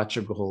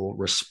psychological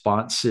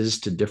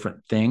responses to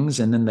different things,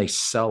 and then they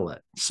sell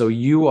it. So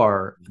you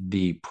are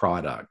the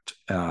product.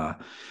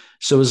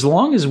 So as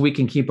long as we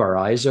can keep our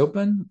eyes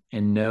open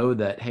and know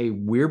that, hey,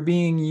 we're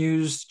being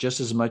used just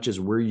as much as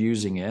we're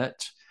using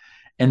it,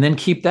 and then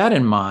keep that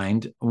in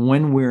mind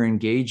when we're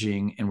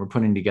engaging and we're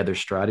putting together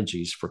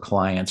strategies for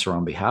clients or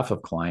on behalf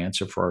of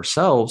clients or for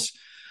ourselves,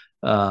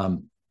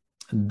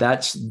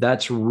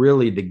 that's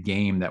really the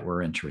game that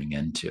we're entering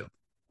into.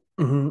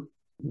 Mhm.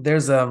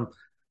 There's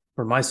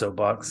for my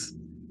soapbox,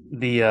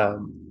 the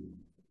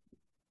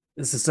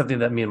this is something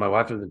that me and my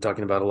wife have been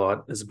talking about a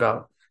lot. Is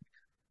about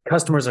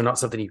customers are not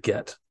something you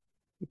get.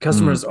 Mm,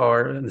 Customers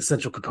are an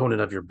essential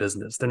component of your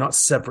business. They're not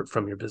separate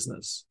from your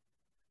business.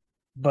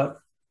 But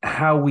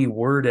how we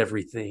word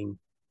everything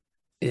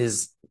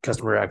is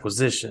customer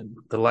acquisition,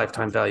 the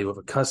lifetime value of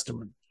a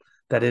customer.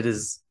 That it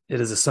is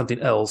something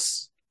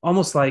else,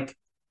 almost like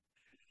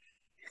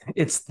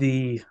it's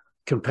the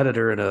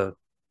competitor in a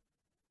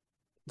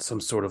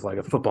some sort of like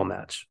a football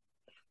match.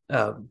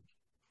 Um,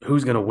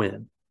 who's going to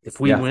win? If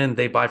we yeah, win,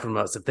 they buy from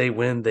us. If they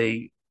win,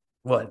 they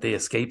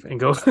escape and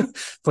go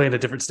play in a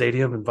different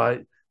stadium and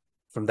buy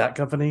from that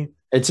company.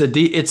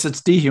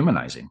 it's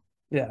dehumanizing.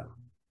 Yeah.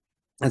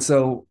 And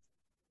so,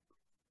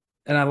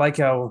 and I like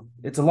how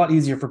it's a lot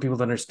easier for people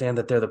to understand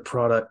that they're the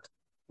product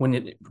when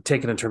you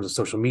take it in terms of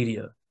social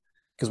media,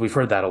 because we've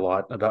heard that a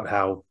lot about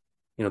how,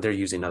 they're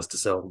using us to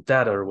sell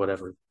data or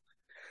whatever.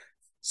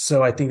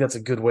 So I think that's a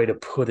good way to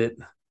put it,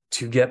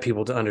 to get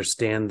people to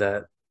understand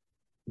that,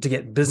 to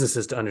get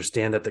businesses to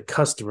understand that the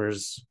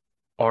customers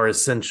are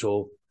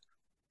essential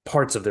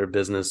parts of their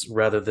business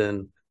rather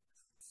than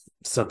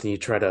something you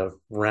try to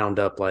round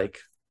up like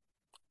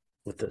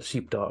with the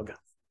sheepdog.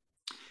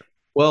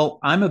 Well,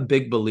 I'm a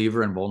big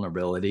believer in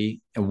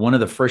vulnerability. And one of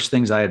the first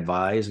things I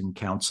advise and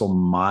counsel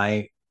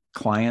my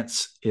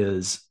clients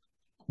is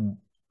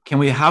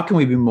how can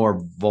we be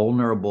more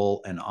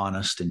vulnerable and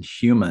honest and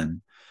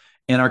human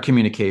in our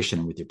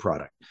communication with your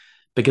product?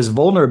 Because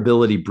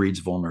vulnerability breeds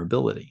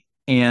vulnerability.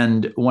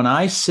 And when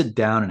I sit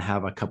down and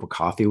have a cup of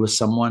coffee with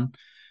someone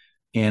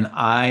and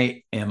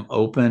I am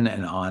open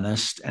and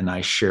honest and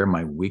I share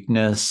my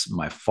weakness,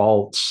 my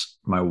faults,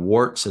 my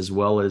warts, as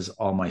well as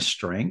all my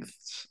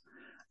strengths,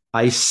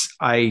 I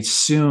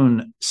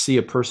soon see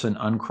a person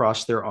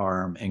uncross their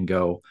arm and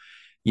go,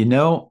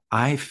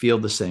 I feel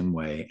the same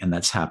way. And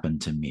that's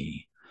happened to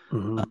me. Uh,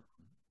 Mm-hmm.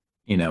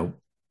 you know,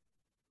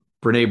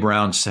 Brene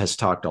Brown has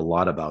talked a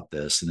lot about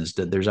this, and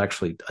there's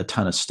actually a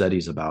ton of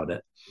studies about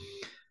it.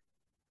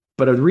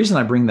 But the reason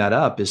I bring that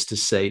up is to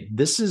say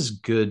this is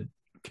good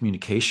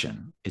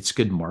communication. It's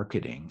good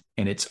marketing,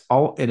 and it's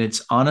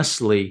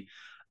honestly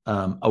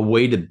a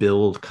way to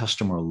build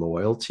customer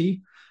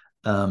loyalty.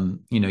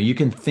 You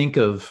can think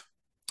of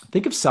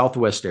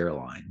Southwest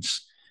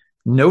Airlines,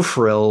 no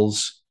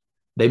frills.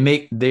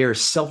 They are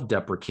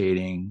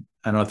self-deprecating.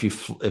 I don't know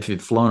if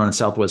you've flown on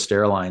Southwest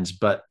Airlines,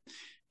 but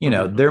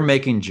Mm-hmm. they're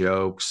making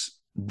jokes.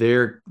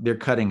 They're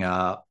cutting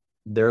up.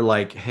 They're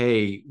like,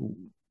 hey,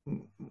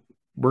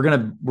 we're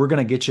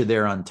gonna get you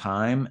there on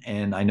time,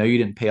 and I know you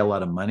didn't pay a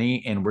lot of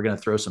money, and we're gonna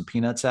throw some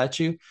peanuts at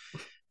you,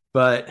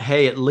 but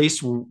hey, at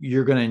least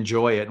you're gonna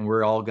enjoy it, and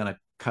we're all gonna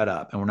cut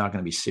up, and we're not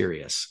gonna be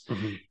serious.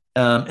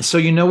 Mm-hmm. So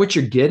you know what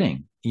you're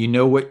getting. You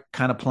know what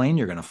kind of plane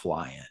you're gonna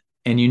fly in,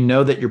 and you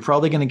know that you're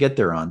probably gonna get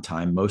there on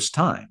time most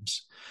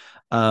times.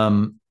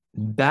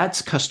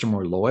 That's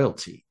customer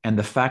loyalty, and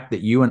the fact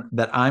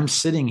that I'm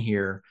sitting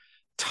here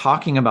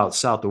talking about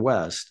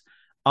Southwest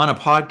on a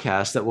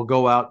podcast that will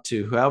go out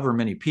to however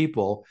many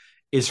people,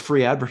 is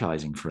free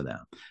advertising for them.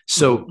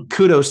 So Mhm.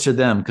 kudos to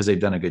them because they've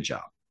done a good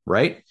job,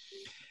 right?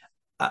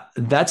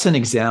 That's an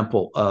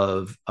example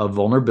of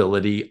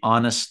vulnerability,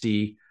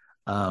 honesty,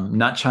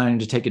 not trying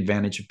to take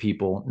advantage of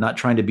people, not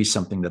trying to be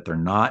something that they're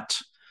not,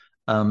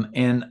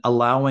 and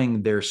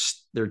allowing their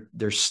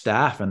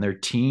staff and their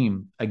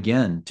team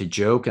again to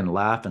joke and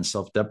laugh and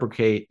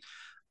self-deprecate,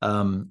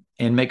 and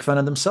make fun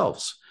of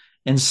themselves.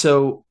 And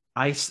so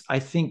I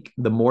think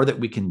the more that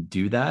we can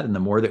do that, and the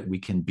more that we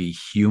can be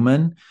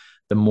human,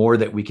 the more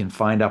that we can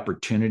find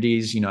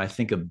opportunities. I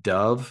think of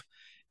Dove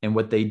and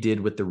what they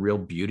did with the Real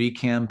Beauty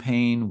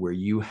campaign, where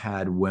you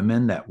had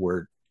women that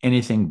were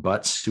anything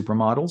but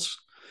supermodels.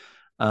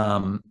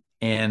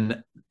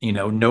 And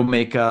no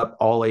makeup,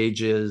 all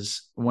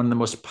ages, one of the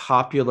most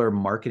popular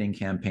marketing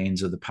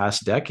campaigns of the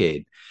past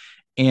decade.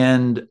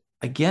 And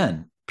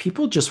again,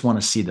 people just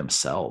want to see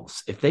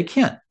themselves. If they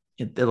can't,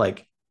 they're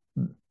like,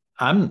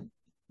 I'm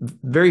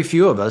very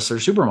few of us are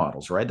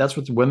supermodels, right? That's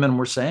what the women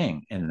were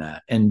saying in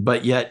that.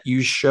 But yet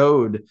you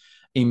showed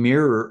a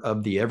mirror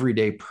of the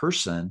everyday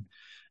person,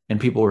 and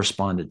people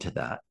responded to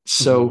that.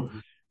 So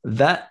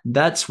Mhm.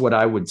 that's what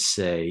I would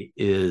say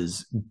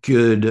is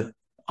good,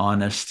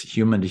 honest,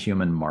 human to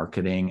human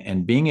marketing,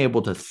 and being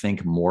able to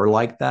think more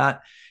like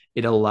that.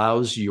 It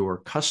allows your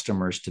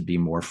customers to be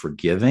more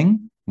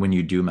forgiving when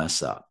you do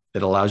mess up.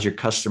 It allows your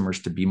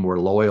customers to be more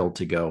loyal,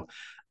 to go,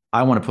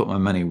 I want to put my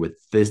money with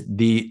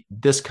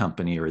this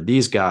company or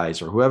these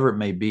guys or whoever it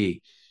may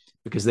be,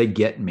 because they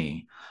get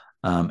me,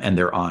 and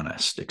they're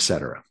honest,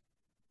 etc.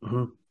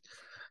 Mhm.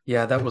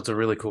 Yeah, that was a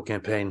really cool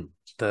campaign,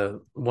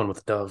 the one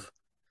with Dove.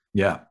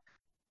 Yeah.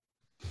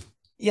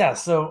 Yeah,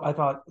 so I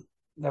thought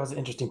that was an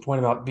interesting point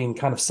about being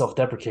kind of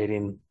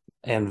self-deprecating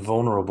and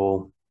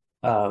vulnerable,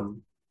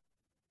 um,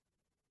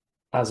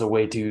 as a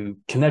way to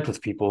connect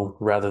with people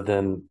rather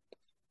than,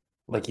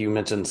 like you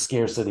mentioned,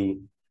 scarcity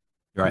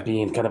Right.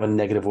 being kind of a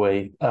negative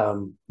way.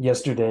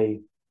 Yesterday,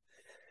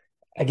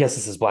 I guess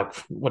this is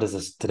what is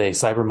this today?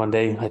 Cyber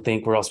Monday, I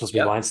think we're all supposed to be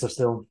Yep. buying stuff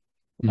still.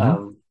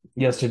 Mm-hmm.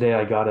 Yesterday,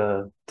 I got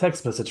a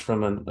text message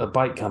from a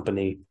bike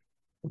company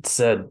that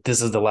said,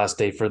 "This is the last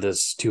day for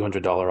this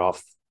 $200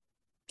 off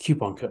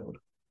coupon code."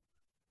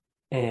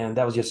 And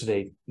that was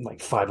yesterday,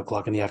 like 5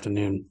 o'clock in the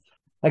afternoon.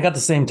 I got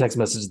the same text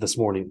message this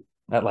morning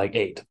at like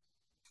 8.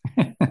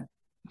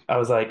 I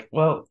was like,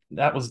 well,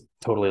 that was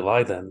totally a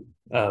lie then.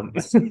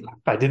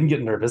 I didn't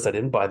get nervous. I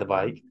didn't buy the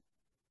bike,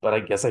 but I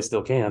guess I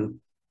still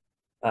can.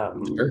 Sure.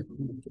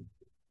 Um,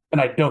 and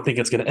I don't think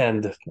it's going to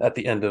end at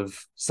the end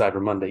of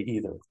Cyber Monday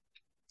either.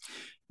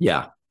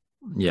 Yeah.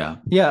 Yeah.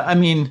 Yeah. I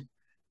mean,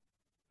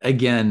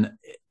 again,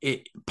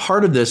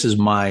 part of this is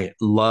my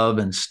love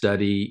and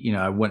study.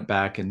 I went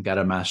back and got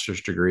a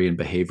master's degree in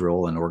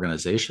behavioral and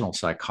organizational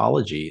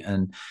psychology,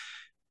 and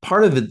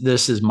part of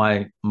this is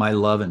my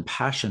love and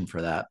passion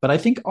for that. But I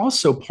think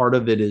also part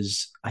of it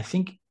is, I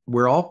think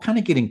we're all kind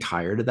of getting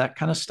tired of that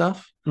kind of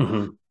stuff.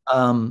 Mm-hmm.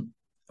 Um,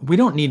 we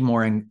don't need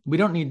more. We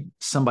don't need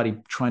somebody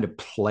trying to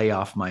play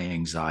off my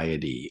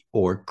anxiety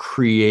or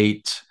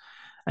create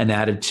an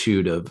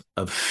attitude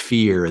of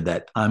fear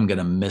that I'm going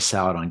to miss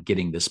out on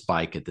getting this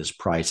bike at this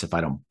price if I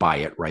don't buy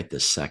it right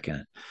this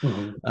second.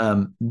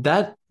 Mm-hmm.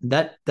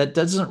 That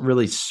doesn't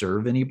really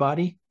serve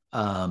anybody.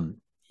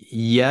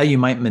 Yeah, you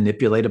might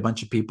manipulate a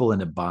bunch of people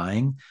into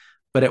buying,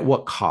 but at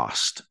what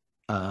cost?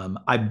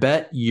 I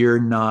bet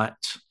you're not,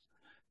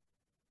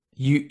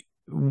 you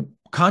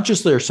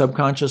consciously or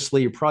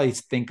subconsciously, you probably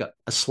think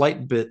a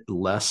slight bit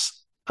less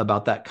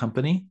about that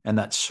company and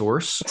that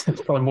source.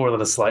 It's probably more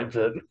than a slight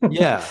bit.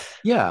 Yeah,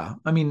 yeah.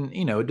 I mean,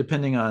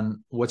 depending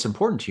on what's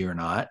important to you or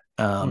not.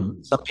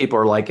 Mm-hmm. Some people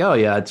are like, "Oh,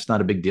 yeah, it's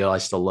not a big deal. I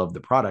still love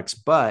the products."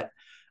 But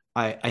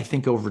I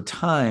think over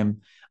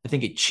time, I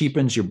think it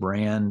cheapens your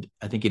brand.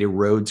 I think it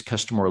erodes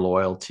customer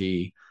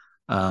loyalty,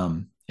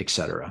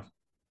 etc.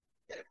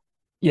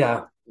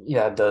 Yeah,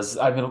 yeah, it does.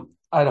 I don't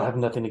have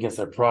nothing against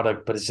their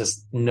product, but it's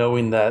just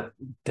knowing that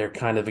they're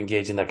kind of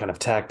engaging that kind of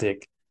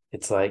tactic.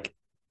 It's like,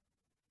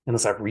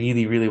 unless I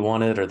really, really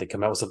want it or they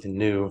come out with something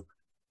new,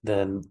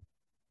 then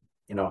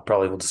I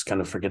probably will just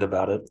kind of forget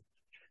about it.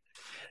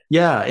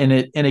 Yeah,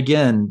 and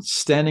again,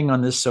 standing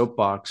on this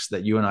soapbox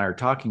that you and I are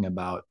talking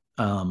about,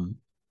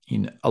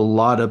 a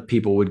lot of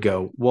people would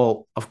go,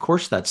 "Well, of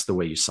course that's the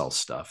way you sell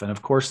stuff, and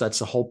of course that's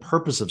the whole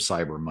purpose of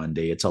Cyber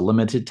Monday. It's a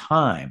limited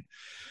time,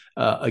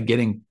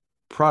 getting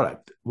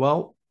product."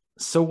 Well,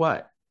 so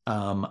what?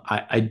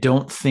 I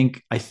don't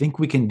think I think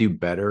we can do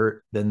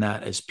better than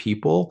that as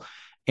people,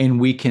 and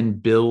we can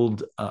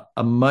build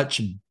a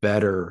much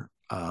better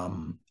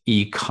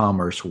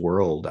e-commerce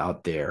world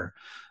out there,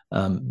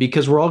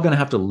 because we're all going to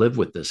have to live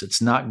with this.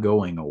 It's not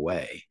going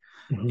away.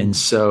 And Mm-hmm.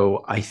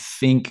 so I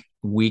think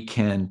we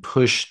can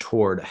push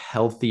toward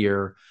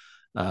healthier,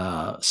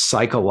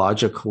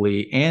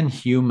 psychologically and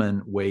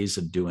human ways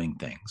of doing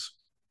things.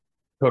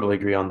 Totally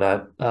agree on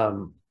that.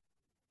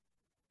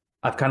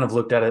 I've kind of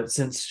looked at it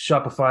since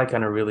Shopify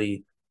kind of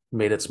really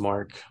made its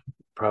mark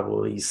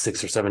probably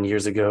 6 or 7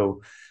 years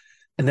ago.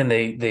 And then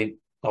they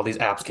all these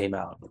apps came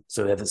out.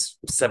 So they had this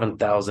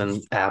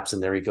 7,000 apps in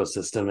their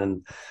ecosystem.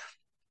 And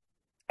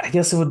I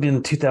guess it would be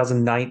in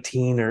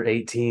 2019 or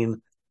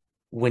 18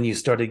 when you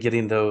started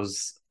getting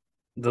those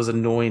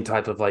annoying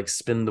type of like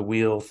spin the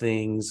wheel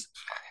things,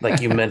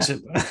 like you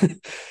mentioned,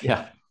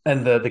 Yeah,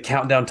 and the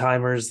countdown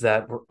timers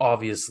that were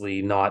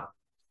obviously not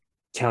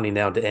counting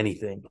down to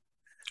anything.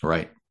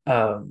 right.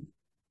 Um,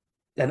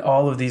 and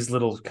all of these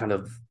little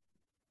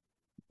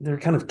they're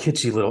kind of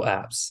kitschy little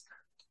apps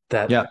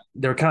that Yeah.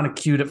 they were kind of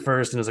cute at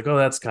first, and it was like, oh,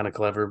 that's kind of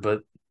clever,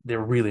 but they're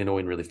really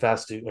annoying really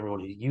fast to everyone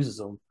who uses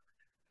them.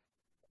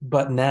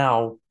 But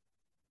now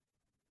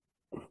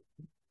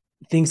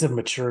things have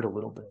matured a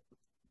little bit.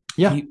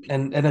 Yeah,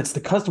 And it's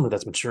the customer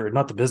that's matured,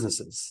 not the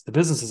businesses. The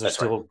businesses are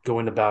that's right. still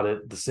going about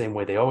it the same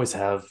way they always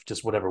have,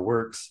 just whatever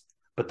works.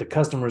 But the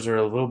customers are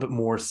a little bit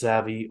more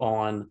savvy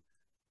on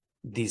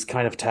these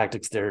kind of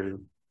tactics they're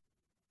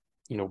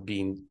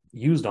being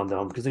used on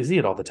them because they see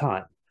it all the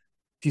time.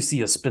 If you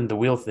see a spin the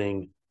wheel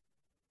thing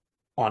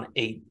on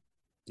 80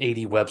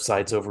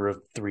 websites over a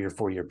 3 or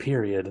 4 year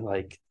period,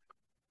 like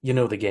you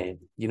know the game,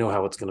 you know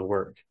how it's going to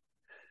work.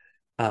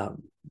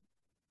 Um,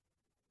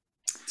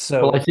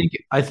 Well, I so think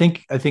I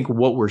think I think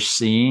what we're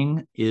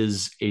seeing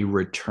is a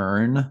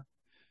return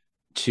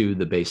to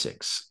the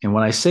basics. And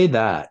when I say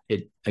that,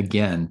 it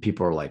again,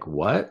 people are like,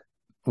 "What?"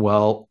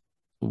 Well,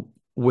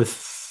 with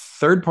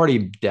third-party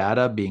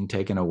data being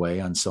taken away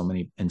on so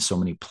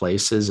many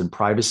places and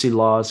privacy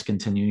laws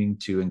continuing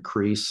to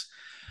increase,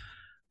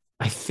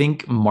 I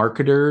think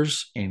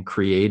marketers and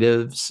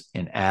creatives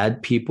and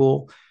ad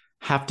people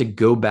have to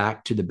go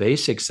back to the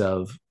basics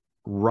of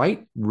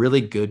write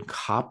really good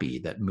copy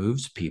that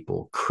moves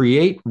people,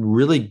 create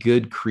really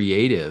good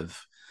creative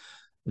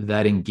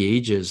that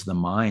engages the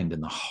mind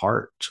and the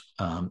heart.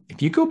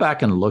 If you go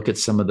back and look at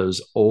some of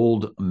those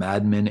old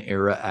Mad Men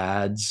era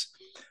ads,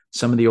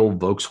 some of the old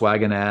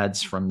Volkswagen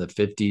ads from the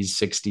 50s,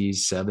 60s,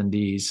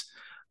 70s,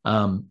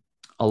 um,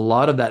 a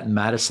lot of that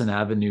Madison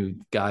Avenue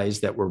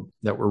guys that were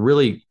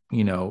really,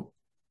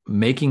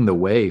 making the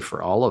way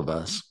for all of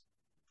us.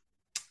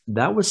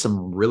 That was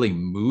some really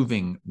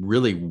moving,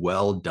 really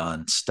well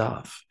done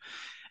stuff.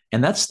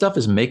 And that stuff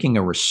is making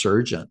a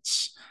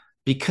resurgence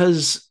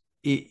because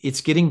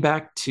it's getting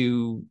back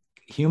to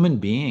human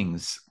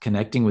beings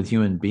connecting with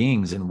human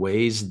beings in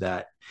ways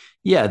that,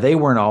 yeah, they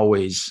weren't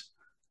always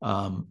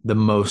the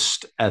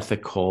most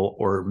ethical,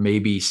 or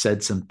maybe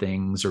said some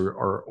things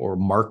or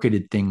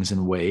marketed things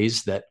in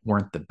ways that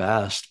weren't the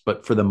best.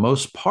 But for the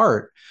most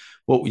part,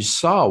 what we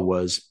saw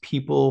was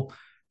people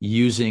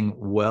using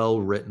well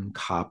written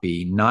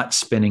copy, not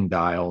spinning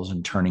dials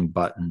and turning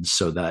buttons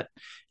so that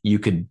you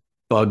could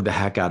bug the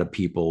heck out of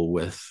people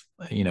with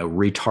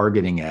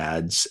retargeting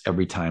ads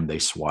every time they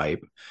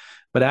swipe,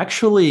 but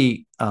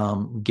actually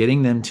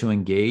getting them to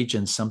engage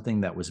in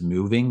something that was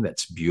moving,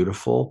 that's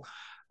beautiful,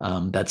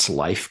 that's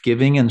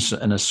life-giving in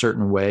a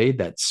certain way,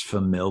 that's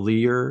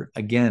familiar,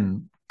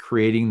 again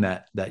creating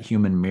that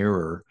human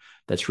mirror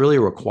that's really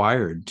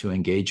required to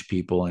engage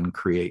people and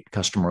create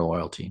customer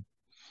loyalty.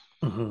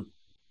 mhm.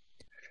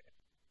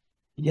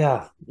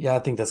 Yeah, I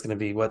think that's going to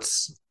be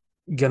what's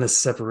going to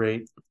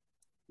separate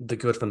the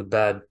good from the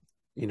bad,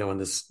 in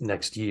this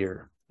next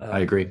year. I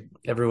agree.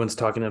 Everyone's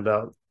talking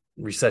about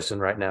recession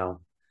right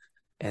now.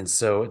 And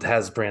so it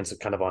has brands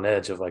kind of on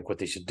edge of like what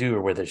they should do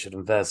or where they should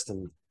invest.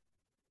 And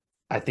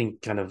I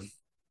think kind of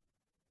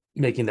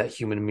making that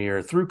human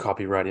mirror through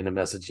copywriting and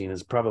messaging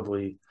is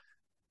probably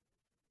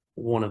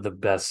one of the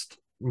best,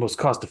 most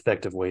cost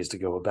effective ways to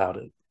go about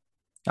it.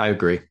 I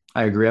agree.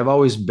 I agree. I've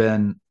always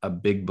been a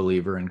big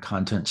believer in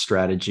content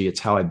strategy. It's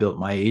how I built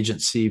my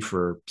agency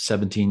for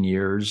 17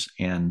 years.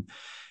 And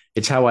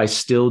it's how I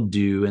still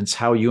do. And it's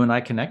how you and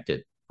I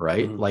connected,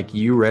 right? Mm-hmm. Like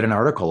you read an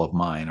article of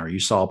mine or you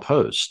saw a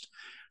post.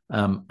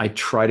 I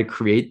try to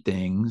create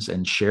things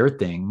and share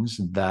things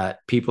that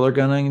people are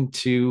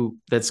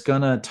that's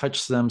going to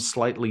touch them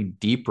slightly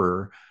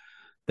deeper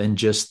than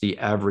just the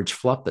average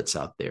fluff that's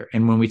out there.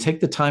 And when we take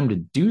the time to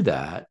do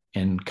that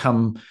and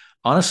come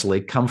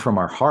from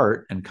our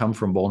heart and come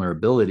from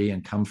vulnerability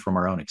and come from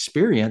our own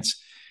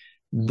experience,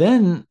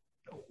 then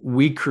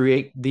we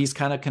create these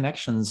kind of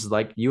connections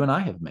like you and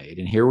I have made.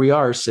 And here we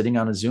are sitting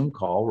on a Zoom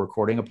call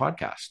recording a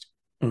podcast.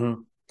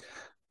 Mm-hmm.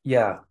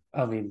 Yeah.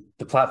 I mean,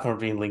 the platform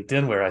being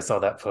LinkedIn, where I saw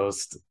that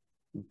post,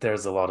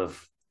 there's a lot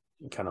of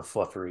kind of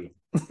fluffery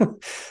Yeah.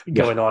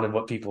 going on in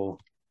what people,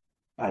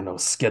 I know,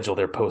 schedule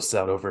their posts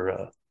out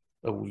over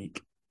a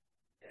week.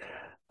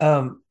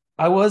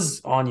 I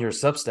was on your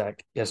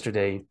Substack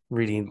yesterday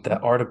reading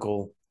that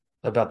article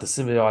about the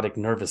symbiotic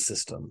nervous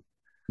system.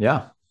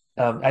 Yeah.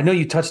 I know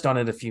you touched on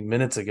it a few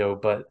minutes ago,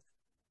 but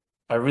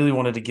I really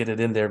wanted to get it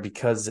in there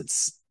because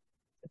it's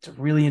a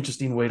really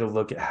interesting way to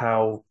look at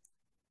how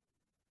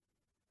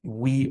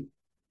we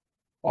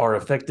are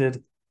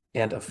affected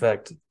and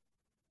affect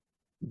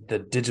the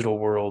digital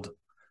world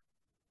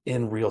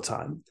in real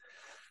time.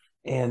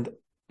 And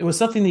it was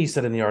something that you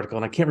said in the article,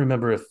 and I can't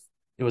remember if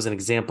it was an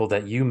example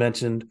that you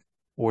mentioned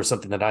or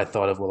something that I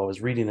thought of while I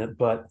was reading it,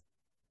 but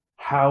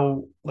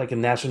how like a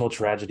national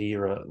tragedy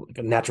or like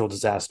a natural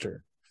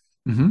disaster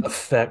Mm-hmm.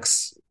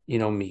 affects,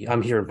 me.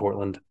 I'm here in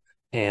Portland,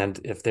 and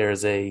if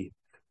there's a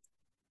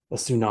a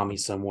tsunami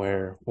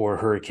somewhere or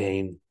a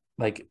hurricane,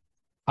 like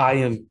I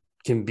am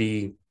can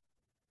be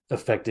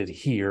affected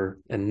here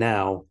and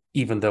now,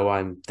 even though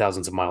I'm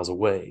thousands of miles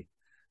away.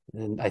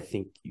 And I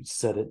think you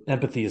said it.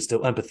 Empathy is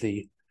still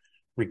empathy,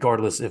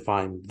 regardless if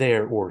I'm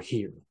there or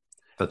here.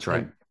 That's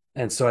right.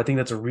 And and so I think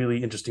that's a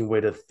really interesting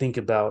way to think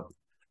about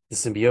the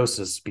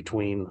symbiosis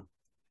between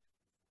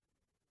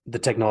the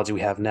technology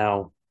we have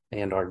now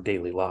and our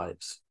daily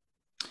lives.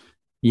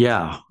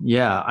 Yeah,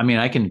 yeah. I mean,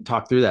 I can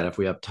talk through that if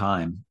we have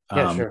time.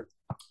 Yeah, sure.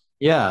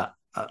 Yeah,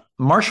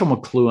 Marshall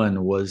McLuhan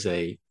was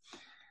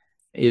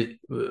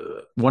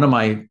one of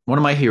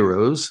my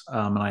heroes,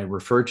 and I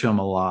refer to him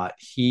a lot.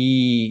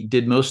 He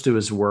did most of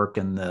his work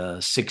in the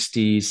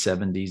 '60s,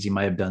 '70s. He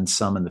might have done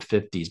some in the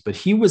 '50s, but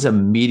he was a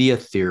media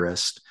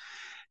theorist,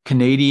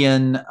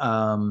 Canadian.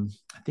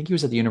 I think he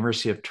was at the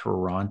University of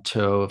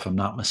Toronto, if I'm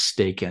not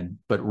mistaken,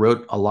 but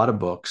wrote a lot of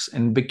books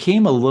and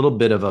became a little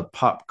bit of a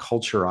pop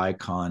culture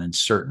icon in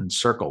certain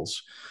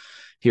circles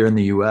here in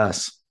the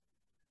US.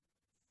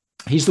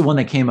 He's the one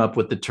that came up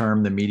with the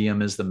term "the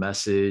medium is the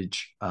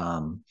message."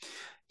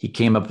 He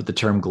came up with the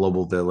term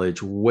 "global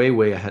village" way,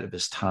 way ahead of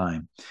his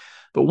time.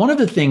 But one of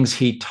the things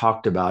he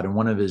talked about in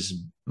one of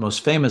his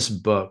most famous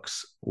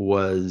books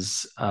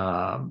was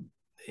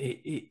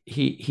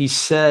he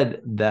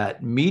said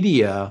that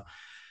media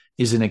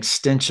is an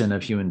extension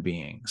of human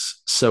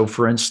beings. So,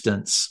 for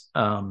instance,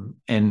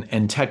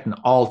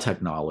 all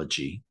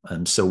technology.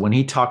 And so, when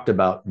he talked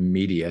about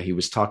media, he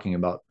was talking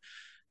about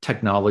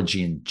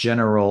technology in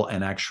general,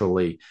 and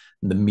actually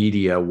the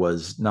media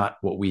was not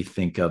what we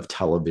think of: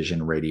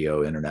 television,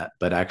 radio, internet,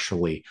 but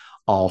actually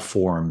all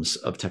forms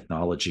of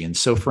technology. And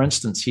so, for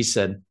instance, he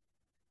said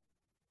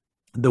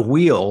the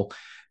wheel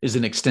is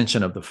an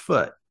extension of the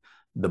foot,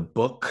 the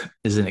book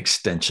is an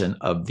extension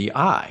of the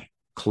eye,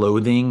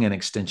 clothing an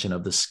extension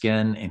of the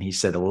skin, and he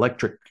said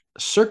electric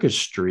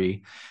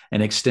circuitry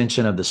an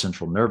extension of the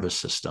central nervous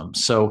system.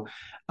 So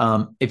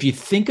if you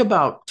think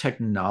about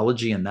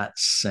technology in that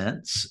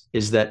sense,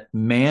 is that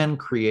man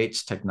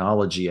creates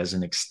technology as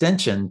an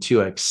extension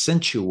to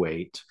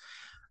accentuate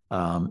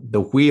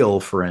the wheel.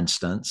 For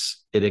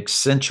instance, it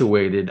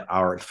accentuated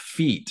our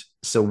feet,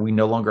 so we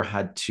no longer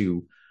had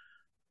to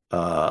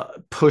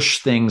push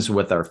things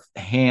with our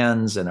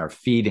hands and our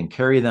feet and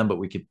carry them, but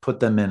we could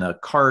put them in a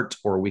cart,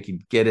 or we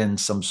could get in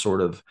some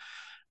sort of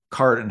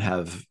cart and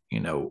have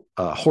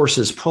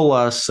horses pull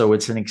us. So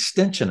it's an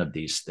extension of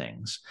these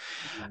things.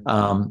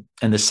 And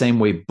the same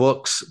way,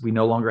 books, we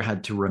no longer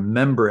had to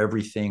remember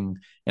everything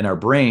in our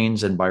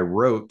brains and by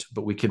rote,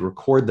 but we could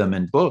record them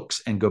in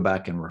books and go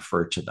back and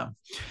refer to them.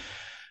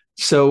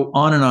 So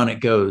on and on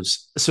it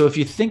goes. So if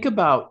you think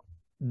about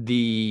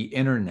the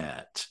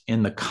internet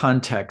in the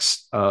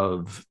context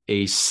of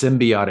a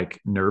symbiotic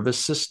nervous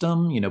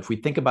system, if we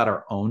think about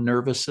our own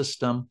nervous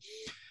system,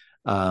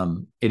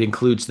 it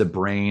includes the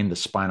brain, the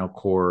spinal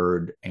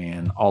cord,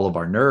 and all of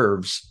our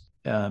nerves.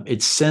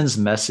 It sends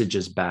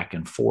messages back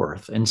and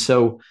forth. And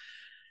so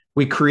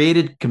we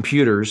created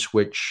computers,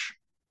 which,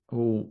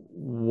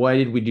 why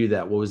did we do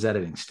that? What was that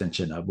an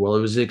extension of? Well,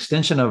 it was an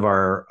extension of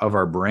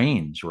our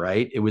brains,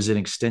 right? It was an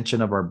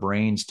extension of our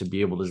brains to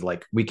be able to,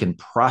 like, we can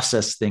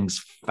process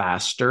things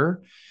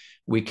faster.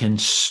 We can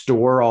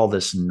store all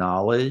this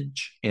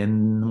knowledge.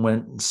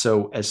 And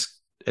so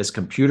as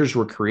computers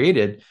were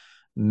created,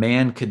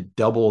 man could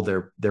double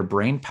their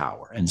brain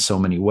power in so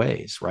many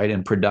ways, right?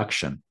 In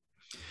production.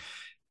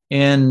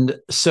 And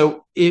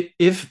so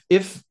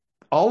if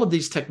all of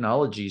these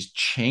technologies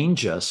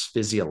change us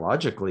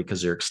physiologically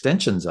because they're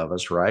extensions of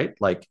us, right?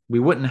 Like, we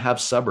wouldn't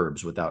have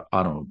suburbs without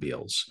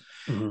automobiles.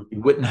 Mm-hmm. We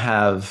wouldn't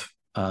have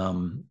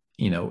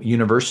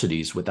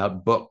universities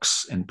without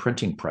books and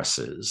printing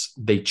presses.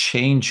 They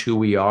change who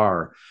we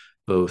are,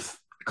 both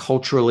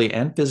culturally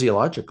and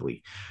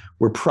physiologically.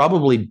 We're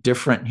probably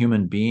different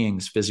human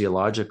beings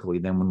physiologically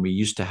than when we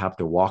used to have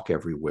to walk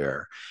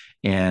everywhere.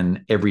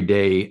 And every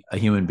day a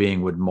human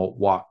being would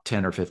walk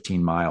 10 or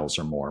 15 miles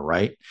or more,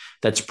 right?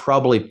 That's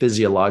probably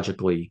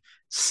physiologically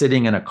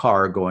sitting in a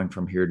car going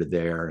from here to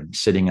there and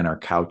sitting in our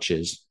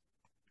couches.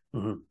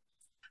 Mm-hmm.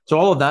 So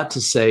all of that to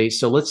say,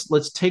 so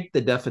let's take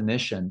the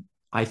definition.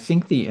 I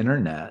think the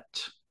internet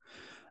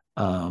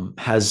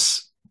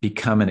has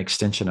become an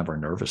extension of our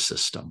nervous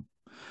system.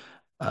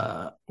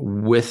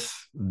 With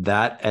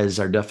that as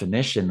our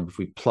definition, if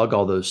we plug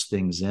all those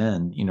things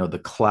in, the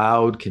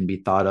cloud can be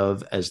thought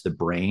of as the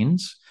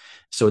brains.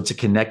 So it's a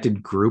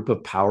connected group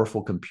of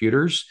powerful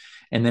computers.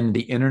 And then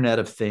the Internet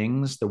of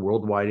Things, the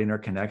worldwide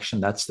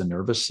interconnection, that's the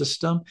nervous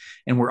system.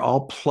 And we're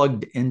all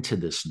plugged into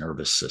this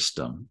nervous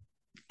system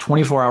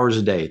 24 hours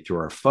a day through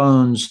our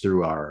phones,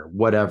 through our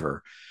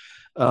whatever.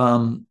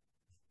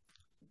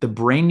 The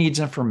brain needs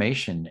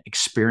information,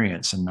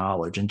 experience, and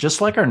knowledge. And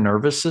just like our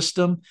nervous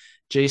system,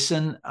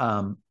 Jason,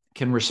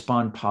 can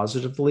respond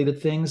positively to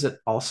things, it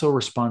also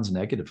responds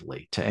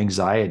negatively to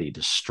anxiety,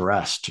 to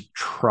stress, to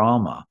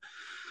trauma.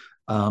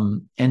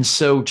 And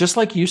so, just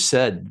like you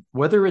said,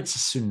 whether it's a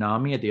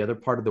tsunami at the other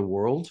part of the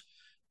world,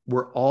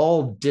 we're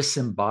all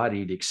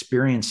disembodied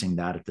experiencing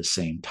that at the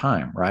same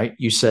time, right?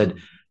 You said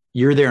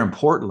you're there in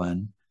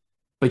Portland.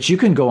 But you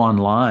can go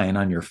online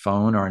on your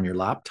phone or on your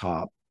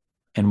laptop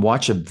and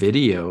watch a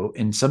video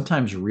in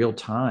sometimes real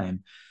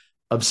time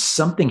of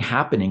something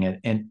happening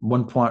at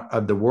one point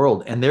of the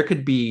world. And there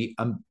could be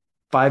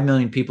 5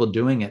 million people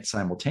doing it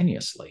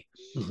simultaneously.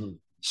 Mhm.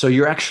 So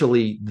you're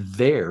actually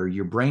there.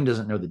 Your brain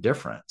doesn't know the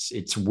difference.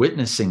 It's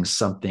witnessing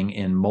something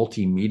in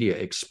multimedia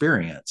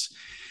experience.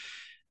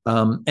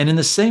 And in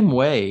the same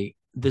way,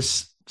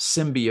 this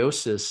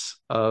symbiosis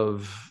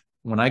of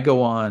when I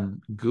go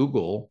on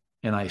Google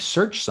and I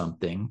search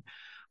something,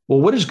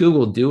 well, what does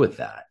Google do with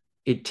that?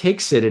 It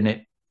takes it and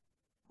it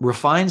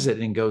refines it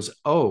and goes,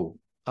 oh,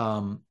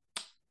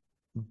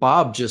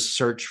 Bob just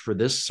searched for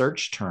this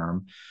search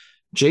term.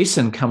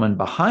 Jason coming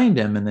behind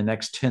him in the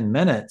next 10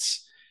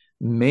 minutes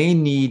may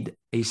need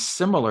a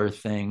similar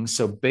thing.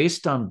 So,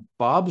 based on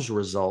Bob's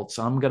results,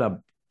 I'm going to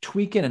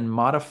tweak it and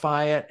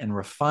modify it and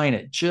refine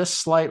it just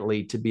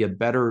slightly to be a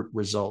better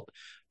result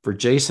for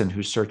Jason,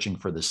 who's searching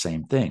for the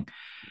same thing.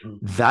 Mhm.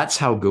 That's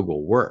how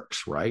Google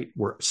works, right?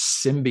 We're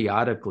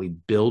symbiotically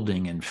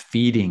building and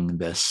feeding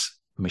this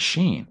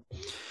machine.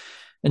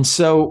 And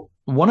so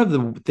one of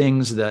the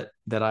things that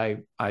I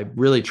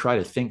really try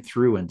to think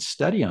through and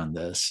study on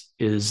this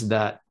is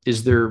that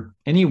is there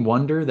any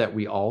wonder that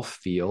we all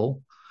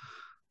feel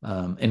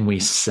and we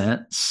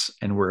sense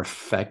and we're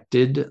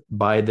affected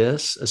by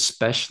this,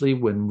 especially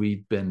when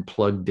we've been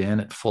plugged in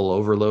at full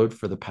overload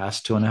for the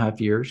past 2.5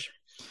 years?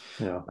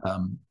 Yeah.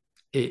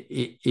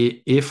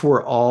 If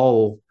we're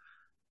all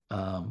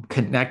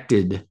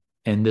connected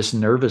and this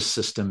nervous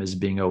system is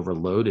being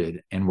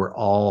overloaded and we're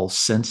all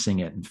sensing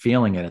it and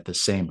feeling it at the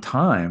same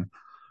time,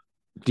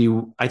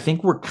 I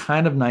think we're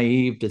kind of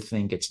naive to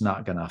think it's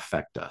not going to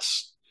affect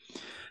us.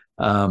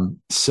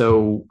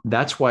 So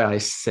that's why I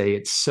say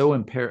it's so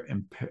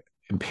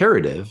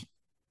imperative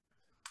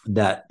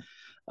that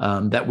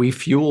that we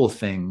fuel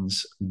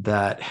things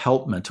that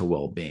help mental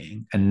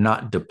well-being and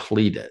not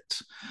deplete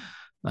it.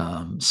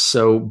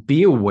 So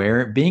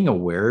being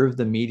aware of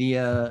the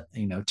media,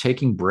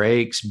 taking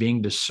breaks,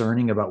 being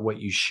discerning about what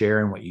you share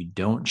and what you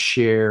don't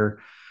share.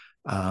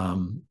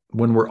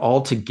 When we're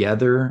all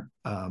together,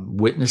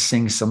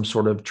 witnessing some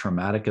sort of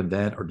traumatic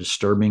event or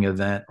disturbing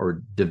event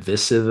or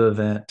divisive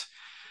event,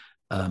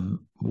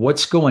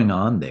 what's going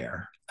on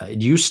there?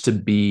 It used to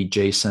be,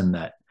 Jason,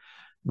 that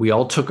we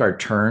all took our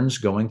turns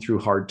going through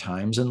hard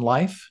times in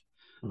life.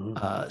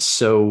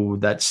 So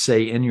that's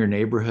say in your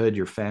neighborhood,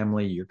 your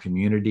family, your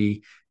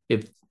community,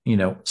 if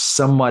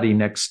somebody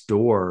next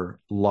door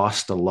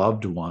lost a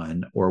loved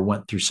one or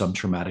went through some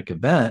traumatic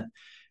event,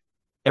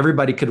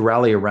 everybody could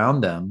rally around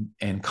them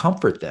and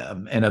comfort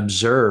them and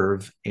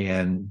observe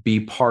and be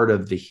part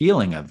of the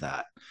healing of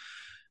that.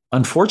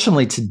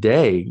 Unfortunately,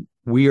 today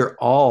we are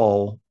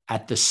all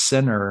at the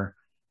center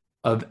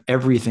of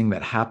everything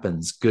that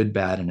happens, good,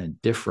 bad, and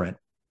indifferent.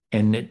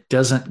 And it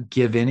doesn't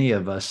give any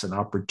of us an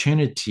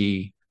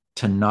opportunity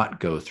to not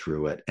go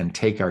through it and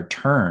take our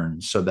turn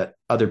so that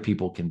other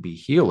people can be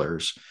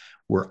healers.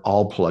 We're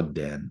all plugged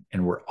in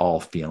and we're all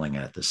feeling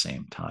it at the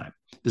same time.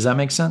 Does that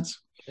make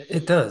sense?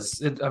 It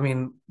does. I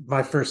mean,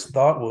 my first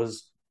thought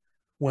was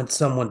when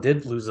someone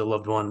did lose a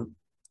loved one,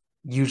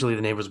 usually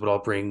the neighbors would all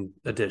bring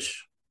a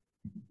dish,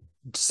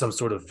 some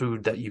sort of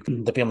food that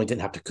the family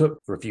didn't have to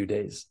cook for a few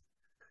days.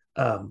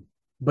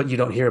 But you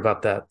don't hear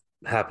about that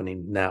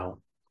happening now.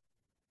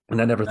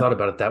 And I never thought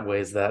about it that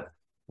way, is that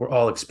we're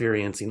all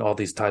experiencing all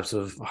these types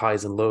of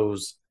highs and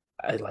lows,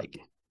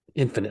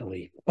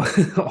 infinitely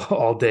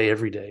all day,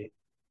 every day.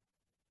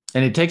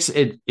 And it takes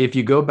it, if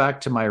you go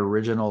back to my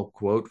original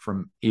quote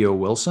from E.O.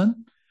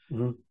 Wilson,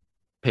 Mm-hmm.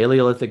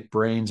 Paleolithic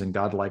brains and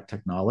godlike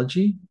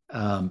technology,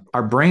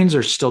 our brains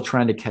are still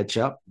trying to catch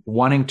up,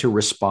 wanting to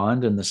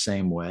respond in the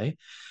same way.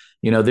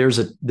 There's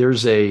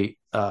a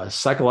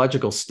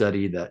psychological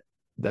study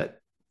that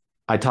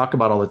I talk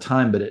about all the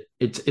time, but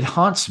it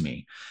haunts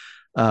me.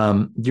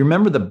 Do you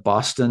remember the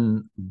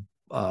Boston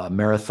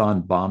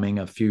marathon bombing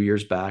a few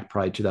years back,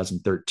 probably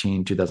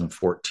 2013,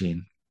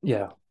 2014?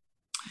 Yeah.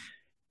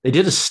 They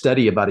did a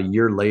study about a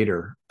year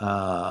later,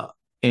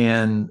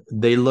 and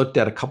they looked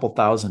at a couple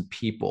thousand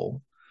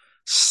people.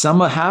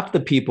 Half the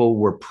people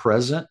were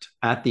present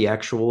at the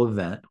actual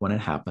event when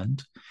it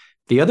happened.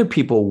 The other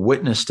people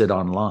witnessed it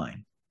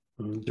online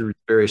through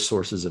various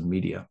sources of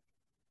media.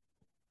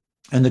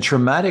 And the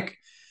traumatic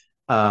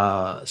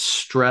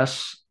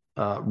stress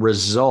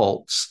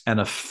results and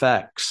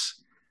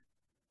effects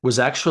was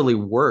actually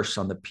worse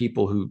on the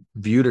people who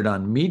viewed it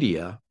on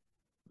media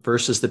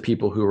versus the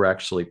people who were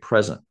actually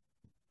present.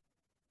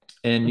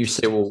 And you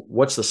say, well,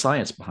 what's the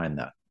science behind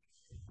that?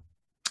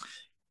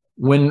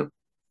 When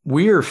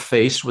we are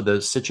faced with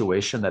a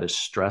situation that is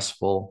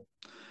stressful,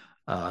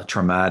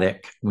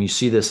 traumatic, we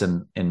see this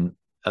in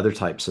other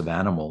types of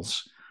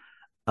animals,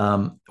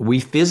 we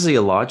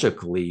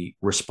physiologically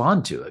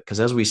respond to it. Because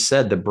as we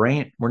said, the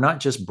brain, we're not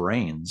just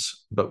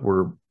brains, but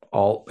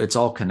it's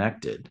all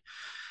connected.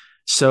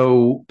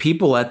 So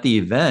people at the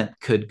event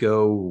could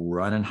go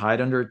run and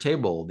hide under a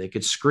table. They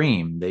could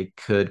scream. They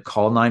could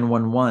call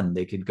 911.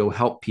 They could go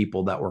help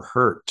people that were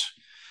hurt.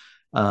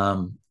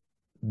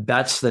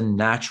 that's the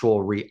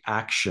natural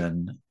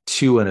reaction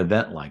to an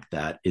event like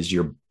that. Is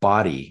your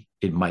body,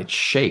 it might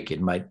shake,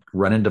 it might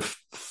run into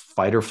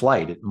fight or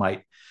flight, it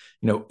might,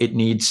 it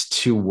needs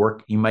to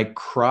work. You might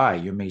cry,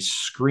 you may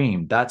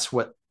scream. That's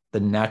what the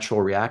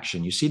natural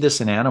reaction. You see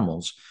this in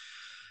animals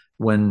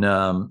when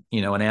an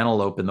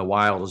antelope in the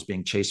wild is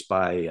being chased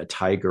by a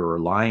tiger or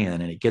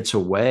lion and it gets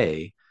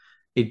away.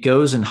 It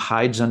goes and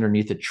hides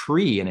underneath a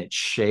tree and it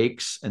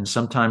shakes, and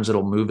sometimes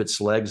it'll move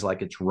its legs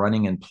like it's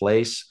running in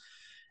place,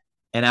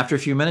 and after a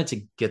few minutes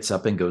it gets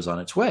up and goes on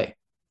its way.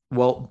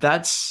 Well,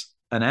 that's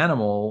an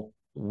animal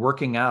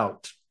working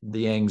out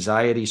the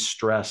anxiety,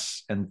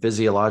 stress, and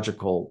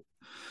physiological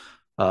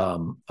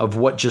of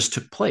what just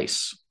took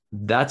place.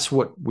 That's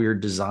what we're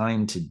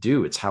designed to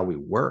do. It's how we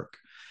work.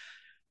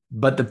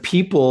 But the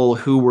people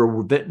who were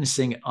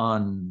witnessing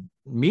on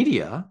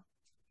media,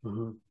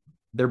 mm-hmm.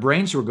 their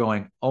brains were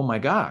going, oh my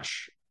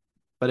gosh.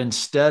 But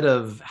instead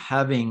of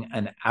having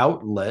an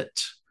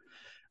outlet,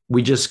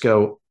 we just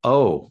go,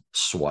 oh,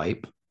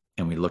 swipe,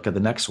 and we look at the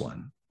next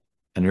one.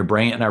 And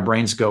our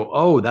brains go,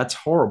 oh, that's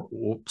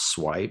horrible.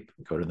 Swipe,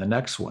 go to the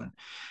next one.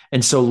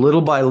 And so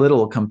little by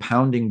little,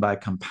 compounding by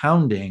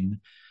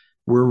compounding,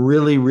 we're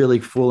really, really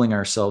fooling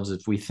ourselves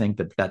if we think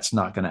that that's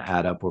not going to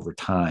add up over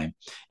time.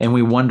 And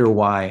we wonder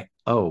why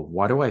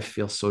do I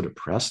feel so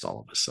depressed all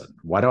of a sudden?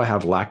 Why do I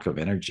have lack of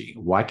energy?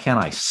 Why can't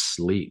I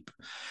sleep?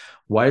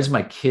 Why are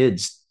my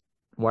kids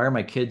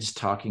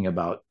talking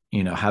about,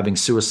 having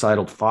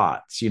suicidal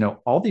thoughts,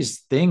 all these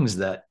things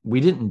that we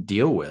didn't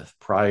deal with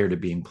prior to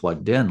being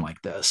plugged in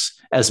like this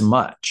as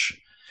much.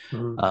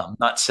 Mm-hmm.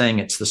 Not saying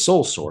it's the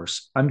sole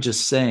source. I'm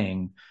just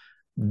saying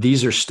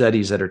these are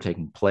studies that are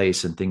taking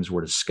place and things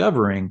we're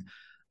discovering,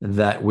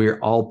 that we're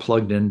all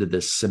plugged into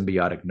this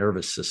symbiotic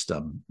nervous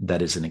system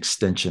that is an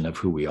extension of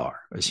who we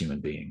are as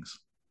human beings.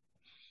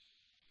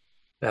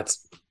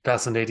 That's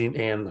fascinating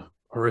and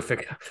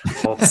horrific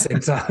all at the same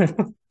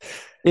time.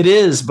 It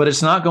is, but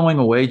it's not going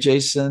away,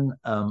 Jason.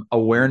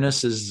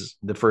 Awareness is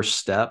the first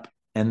step.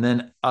 And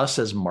then us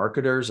as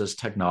marketers, as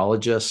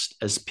technologists,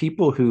 as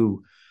people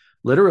who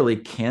literally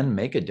can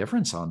make a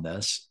difference on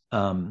this,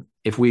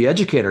 if we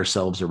educate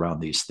ourselves around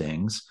these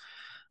things,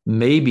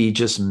 maybe,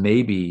 just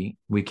maybe,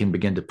 we can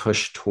begin to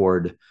push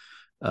toward,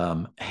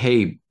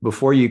 hey,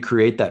 before you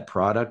create that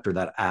product or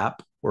that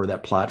app or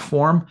that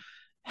platform,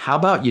 how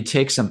about you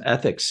take some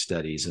ethics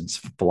studies and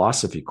some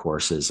philosophy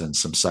courses and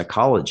some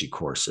psychology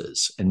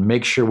courses and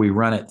make sure we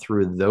run it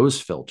through those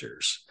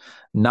filters,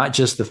 not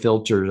just the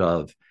filters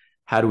of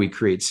how do we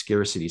create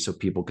scarcity so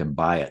people can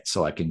buy it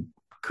so I can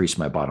increase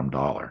my bottom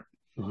dollar.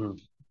 Mm-hmm.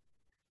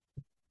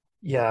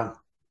 Yeah.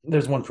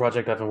 There's one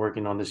project I've been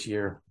working on this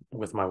year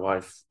with my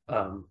wife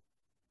called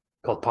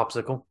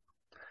Popsicle.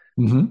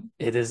 Mm-hmm.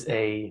 It is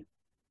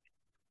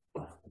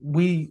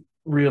we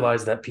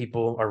realize that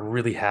people are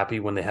really happy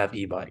when they have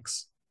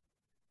e-bikes.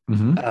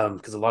 Mm-hmm.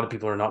 Because a lot of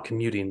people are not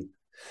commuting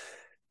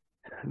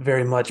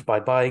very much by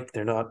bike.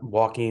 They're not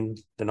walking.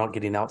 They're not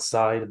getting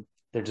outside.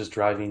 They're just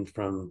driving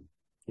from,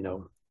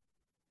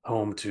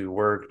 home to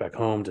work, back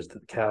home to the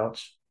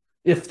couch,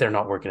 if they're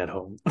not working at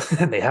home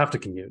and they have to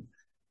commute.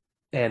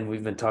 And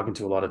we've been talking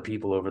to a lot of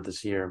people over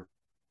this year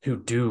who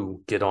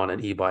do get on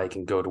an e-bike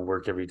and go to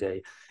work every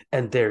day.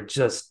 And they're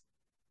just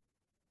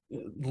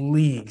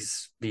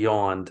leagues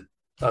beyond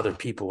other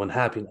people in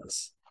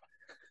happiness.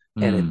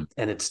 And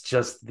it's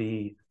just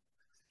the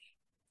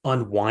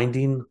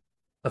unwinding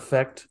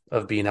effect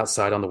of being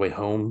outside on the way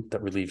home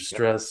that relieves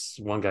stress.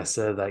 One guy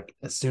said, like,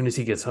 as soon as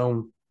he gets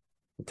home,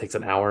 it takes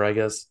an hour, I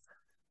guess,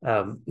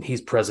 he's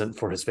present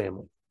for his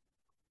family.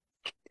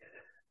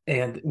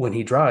 And when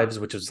he drives,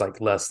 which is like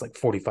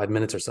 45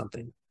 minutes or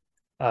something,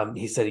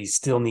 he said he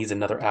still needs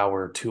another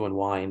hour to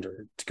unwind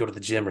or to go to the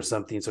gym or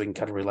something so he can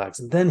kind of relax.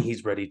 And then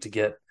he's ready to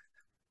get,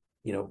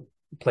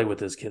 play with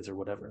his kids or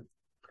whatever.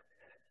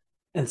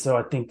 And so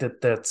I think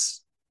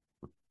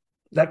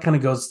that kind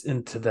of goes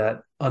into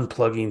that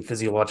unplugging,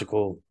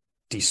 physiological,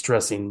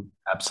 de-stressing,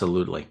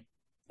 absolutely,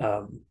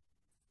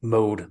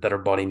 mode that our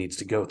body needs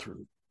to go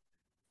through.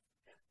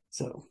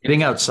 So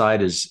getting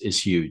outside is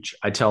huge.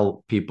 I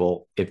tell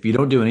people, if you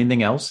don't do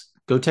anything else,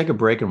 go take a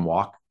break and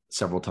walk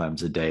several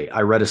times a day.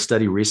 I read a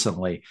study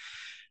recently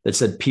that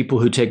said people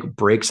who take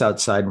breaks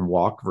outside and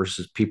walk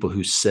versus people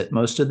who sit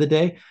most of the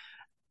day,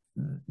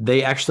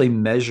 they actually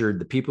measured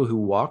the people who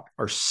walk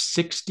are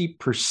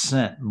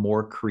 60%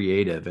 more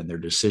creative in their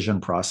decision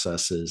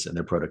processes and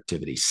their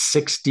productivity.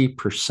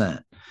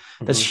 60%.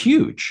 That's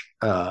huge.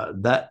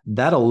 That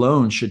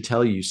alone should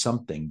tell you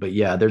something. But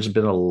yeah, there's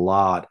been a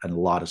lot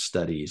of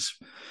studies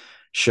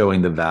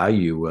showing the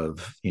value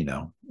of,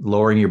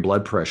 lowering your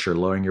blood pressure,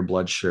 lowering your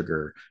blood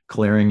sugar,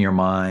 clearing your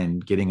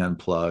mind, getting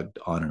unplugged,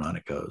 on and on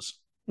it goes.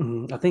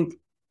 I think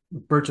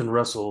Bertrand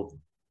Russell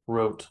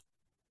wrote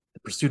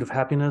The Pursuit of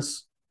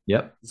Happiness.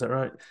 Yep. Is that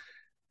right?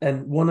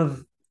 And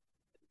one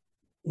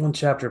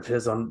chapter of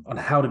his on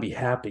how to be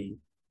happy,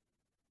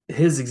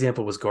 his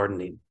example was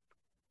gardening.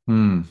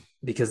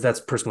 Because that's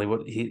personally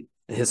what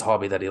his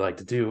hobby that he liked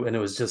to do. And it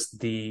was just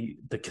the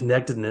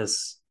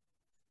connectedness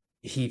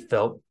he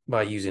felt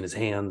by using his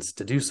hands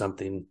to do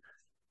something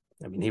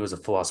I mean, he was a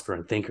philosopher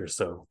and thinker,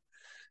 so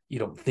you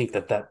don't think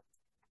that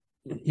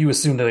you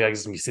assume that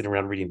he's gonna be sitting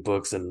around reading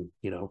books and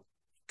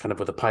kind of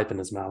with a pipe in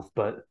his mouth,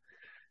 but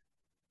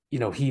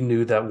he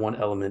knew that one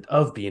element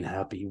of being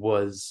happy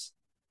was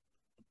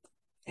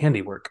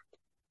handiwork.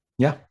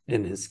 Yeah.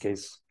 In his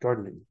case,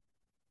 gardening.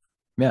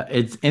 Yeah.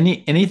 It's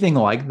anything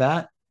like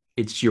that.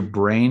 It's your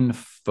brain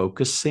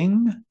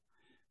focusing,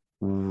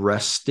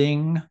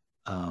 resting.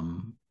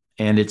 Um,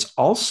 and it's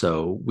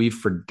also, we've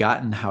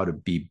forgotten how to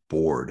be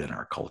bored in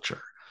our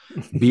culture.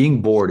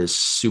 Being bored is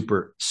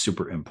super,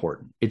 super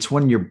important. It's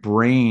when your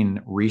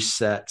brain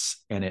resets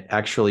and it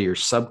actually, your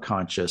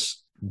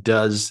subconscious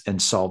does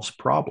and solves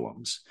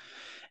problems.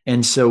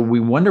 And so we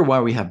wonder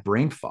why we have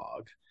brain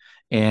fog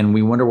and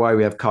we wonder why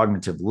we have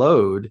cognitive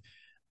load.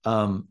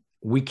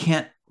 We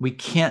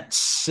can't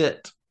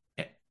sit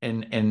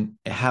and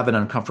have an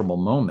uncomfortable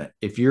moment.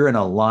 If you're in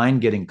a line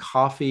getting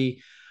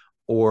coffee,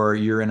 or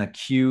you're in a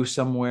queue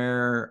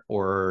somewhere,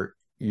 or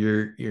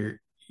you're going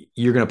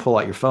to pull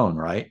out your phone,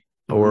 right?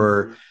 Mm-hmm.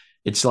 Or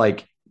it's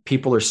like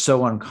people are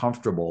so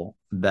uncomfortable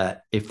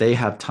that if they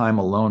have time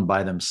alone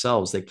by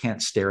themselves, they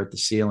can't stare at the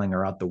ceiling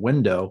or out the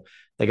window.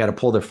 They got to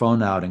pull their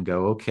phone out and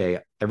go, okay,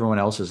 everyone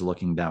else is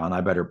looking down.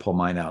 I better pull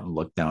mine out and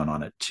look down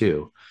on it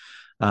too.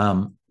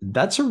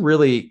 That's a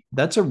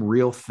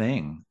real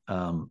thing.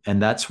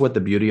 And that's what the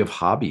beauty of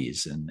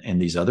hobbies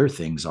and these other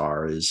things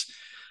are, is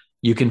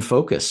you can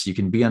focus, you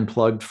can be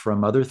unplugged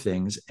from other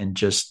things and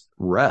just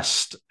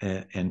rest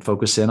and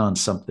focus in on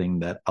something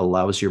that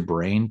allows your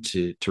brain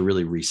to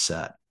really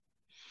reset.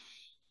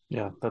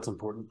 Yeah, that's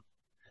important.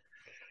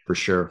 For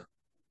sure.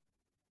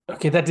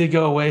 Okay, that did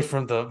go away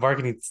from the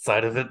marketing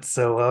side of it.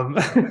 So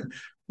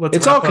let's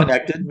It's all wrap up.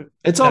 connected.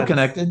 It's all That is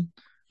connected.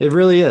 It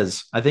really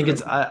is. I think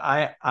it's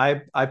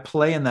I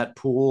play in that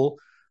pool.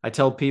 I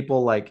tell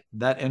people like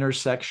that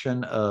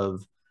intersection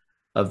of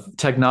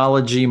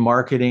technology,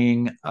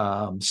 marketing,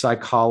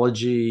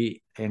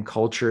 psychology, and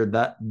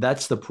culture.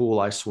 That's the pool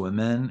I swim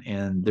in,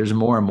 and there's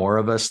more and more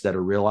of us that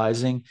are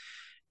realizing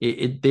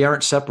they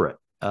aren't separate.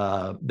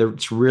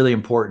 It's really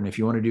important. If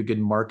you want to do good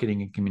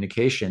marketing and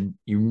communication,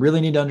 you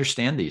really need to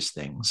understand these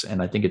things, and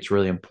I think it's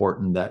really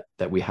important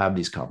that we have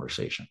these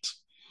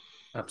conversations.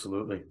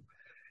 absolutely.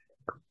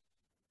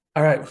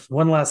 All right,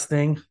 one last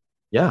thing.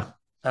 Yeah.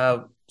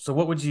 So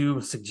what would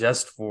you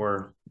suggest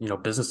for,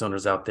 business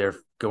owners out there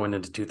going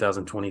into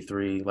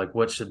 2023? Like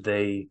what should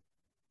they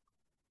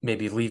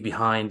maybe leave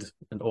behind,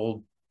 an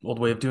old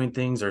way of doing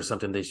things, or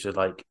something they should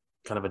like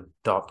kind of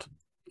adopt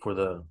for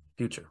the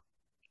future?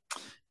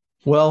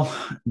 Well,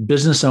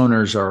 business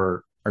owners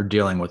are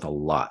dealing with a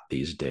lot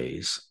these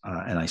days,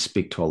 and I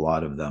speak to a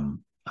lot of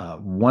them.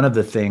 One of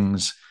the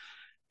things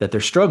that they're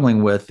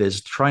struggling with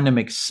is trying to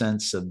make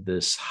sense of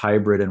this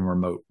hybrid and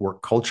remote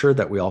work culture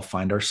that we all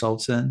find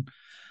ourselves in.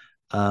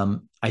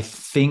 I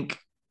think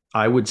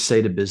I would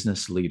say to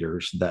business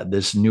leaders that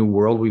this new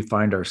world we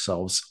find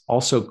ourselves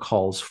also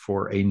calls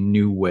for a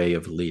new way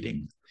of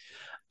leading.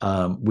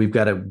 We've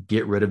got to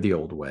get rid of the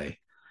old way.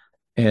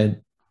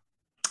 And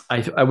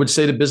I would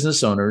say to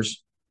business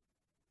owners,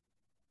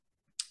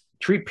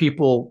 treat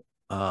people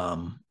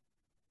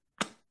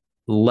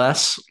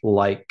less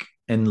like,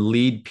 and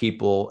lead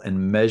people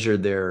and measure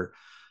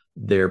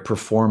their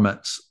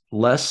performance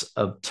less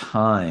of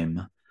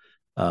time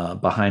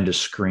behind a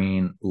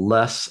screen,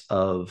 less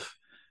of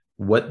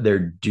what they're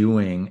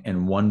doing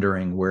and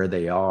wondering where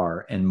they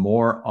are, and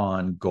more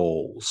on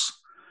goals.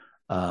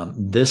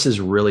 This is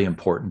really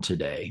important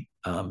today,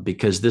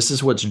 because this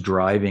is what's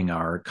driving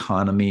our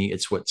economy.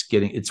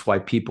 It's why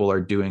people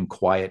are doing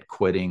quiet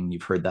quitting.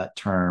 You've heard that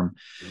term.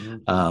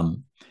 Mm-hmm.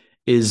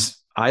 Is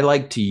I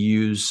like to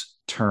use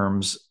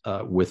terms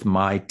with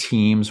my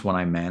teams when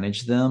I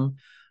manage them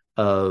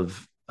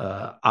of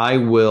I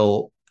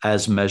will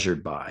as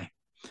measured by.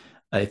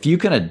 If you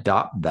can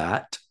adopt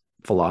that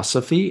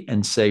philosophy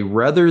and say,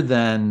 rather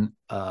than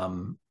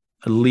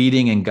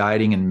leading and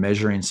guiding and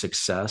measuring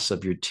success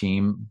of your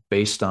team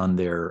based on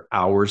their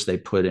hours they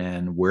put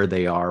in, where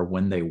they are,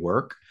 when they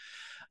work,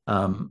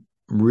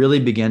 really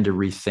begin to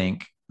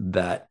rethink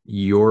that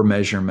your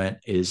measurement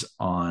is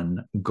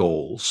on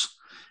goals.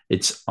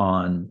 It's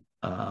on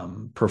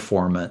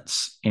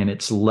performance, and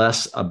it's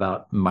less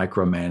about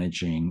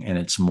micromanaging, and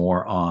it's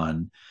more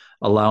on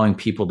allowing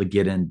people to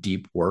get in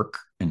deep work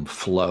and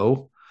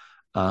flow,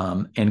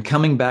 and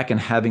coming back and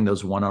having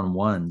those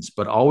one-on-ones,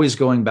 but always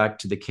going back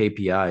to the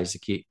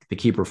KPIs, the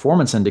key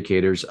performance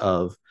indicators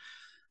of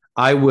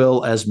I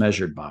will as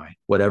measured by,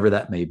 whatever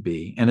that may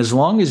be. And as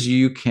long as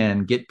you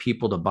can get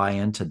people to buy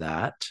into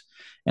that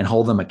and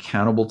hold them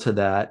accountable to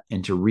that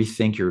and to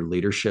rethink your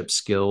leadership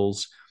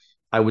skills,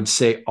 I would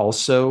say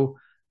also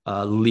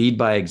lead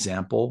by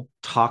example,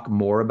 talk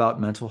more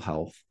about mental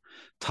health,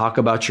 talk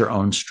about your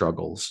own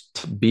struggles,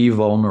 be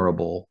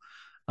vulnerable,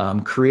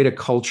 create a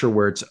culture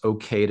where it's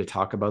okay to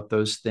talk about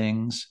those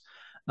things.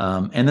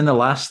 And then the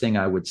last thing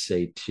I would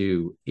say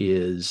too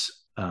is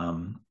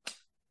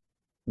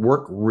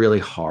work really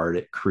hard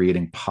at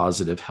creating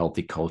positive,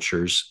 healthy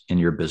cultures in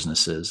your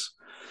businesses.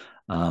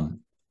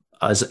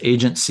 As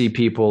agency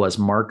people, as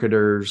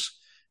marketers,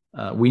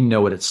 We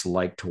know what it's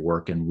like to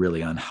work in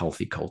really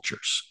unhealthy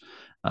cultures.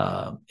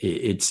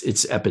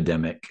 It's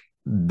epidemic.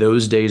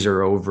 Those days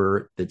are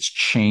over. It's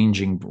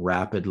changing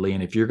rapidly.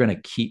 And if you're going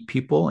to keep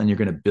people and you're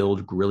going to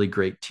build really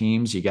great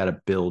teams, you got to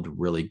build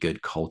really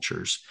good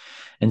cultures.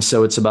 And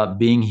so it's about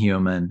being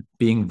human,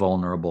 being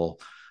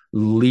vulnerable,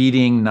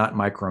 leading, not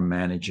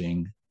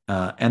micromanaging,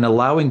 and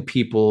allowing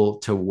people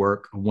to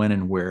work when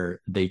and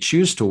where they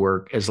choose to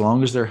work, as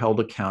long as they're held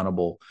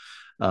accountable,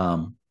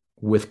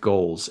 with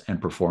goals and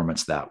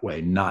performance that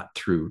way, not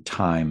through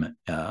time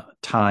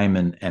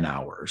and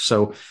hours.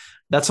 So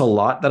that's a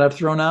lot that I've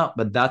thrown out,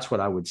 but that's what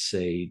I would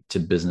say to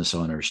business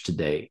owners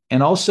today.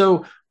 And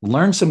also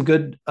learn some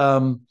good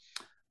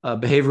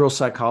behavioral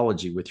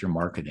psychology with your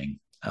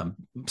marketing.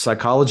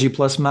 Psychology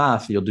plus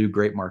math, you'll do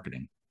great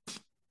marketing.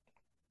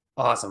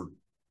 Awesome.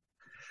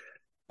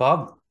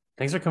 Bob,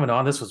 thanks for coming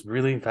on. This was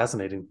really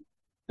fascinating.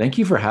 Thank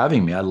you for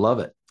having me. I love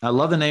it. I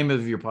love the name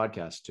of your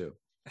podcast too.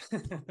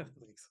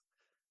 Thanks.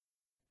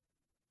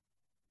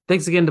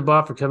 Thanks again to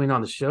Bob for coming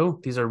on the show.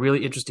 These are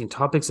really interesting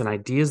topics and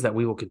ideas that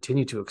we will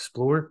continue to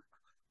explore.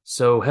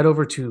 So head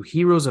over to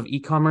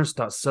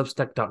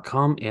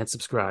heroesofecommerce.substack.com and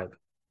subscribe.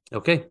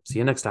 Okay, see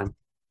you next time.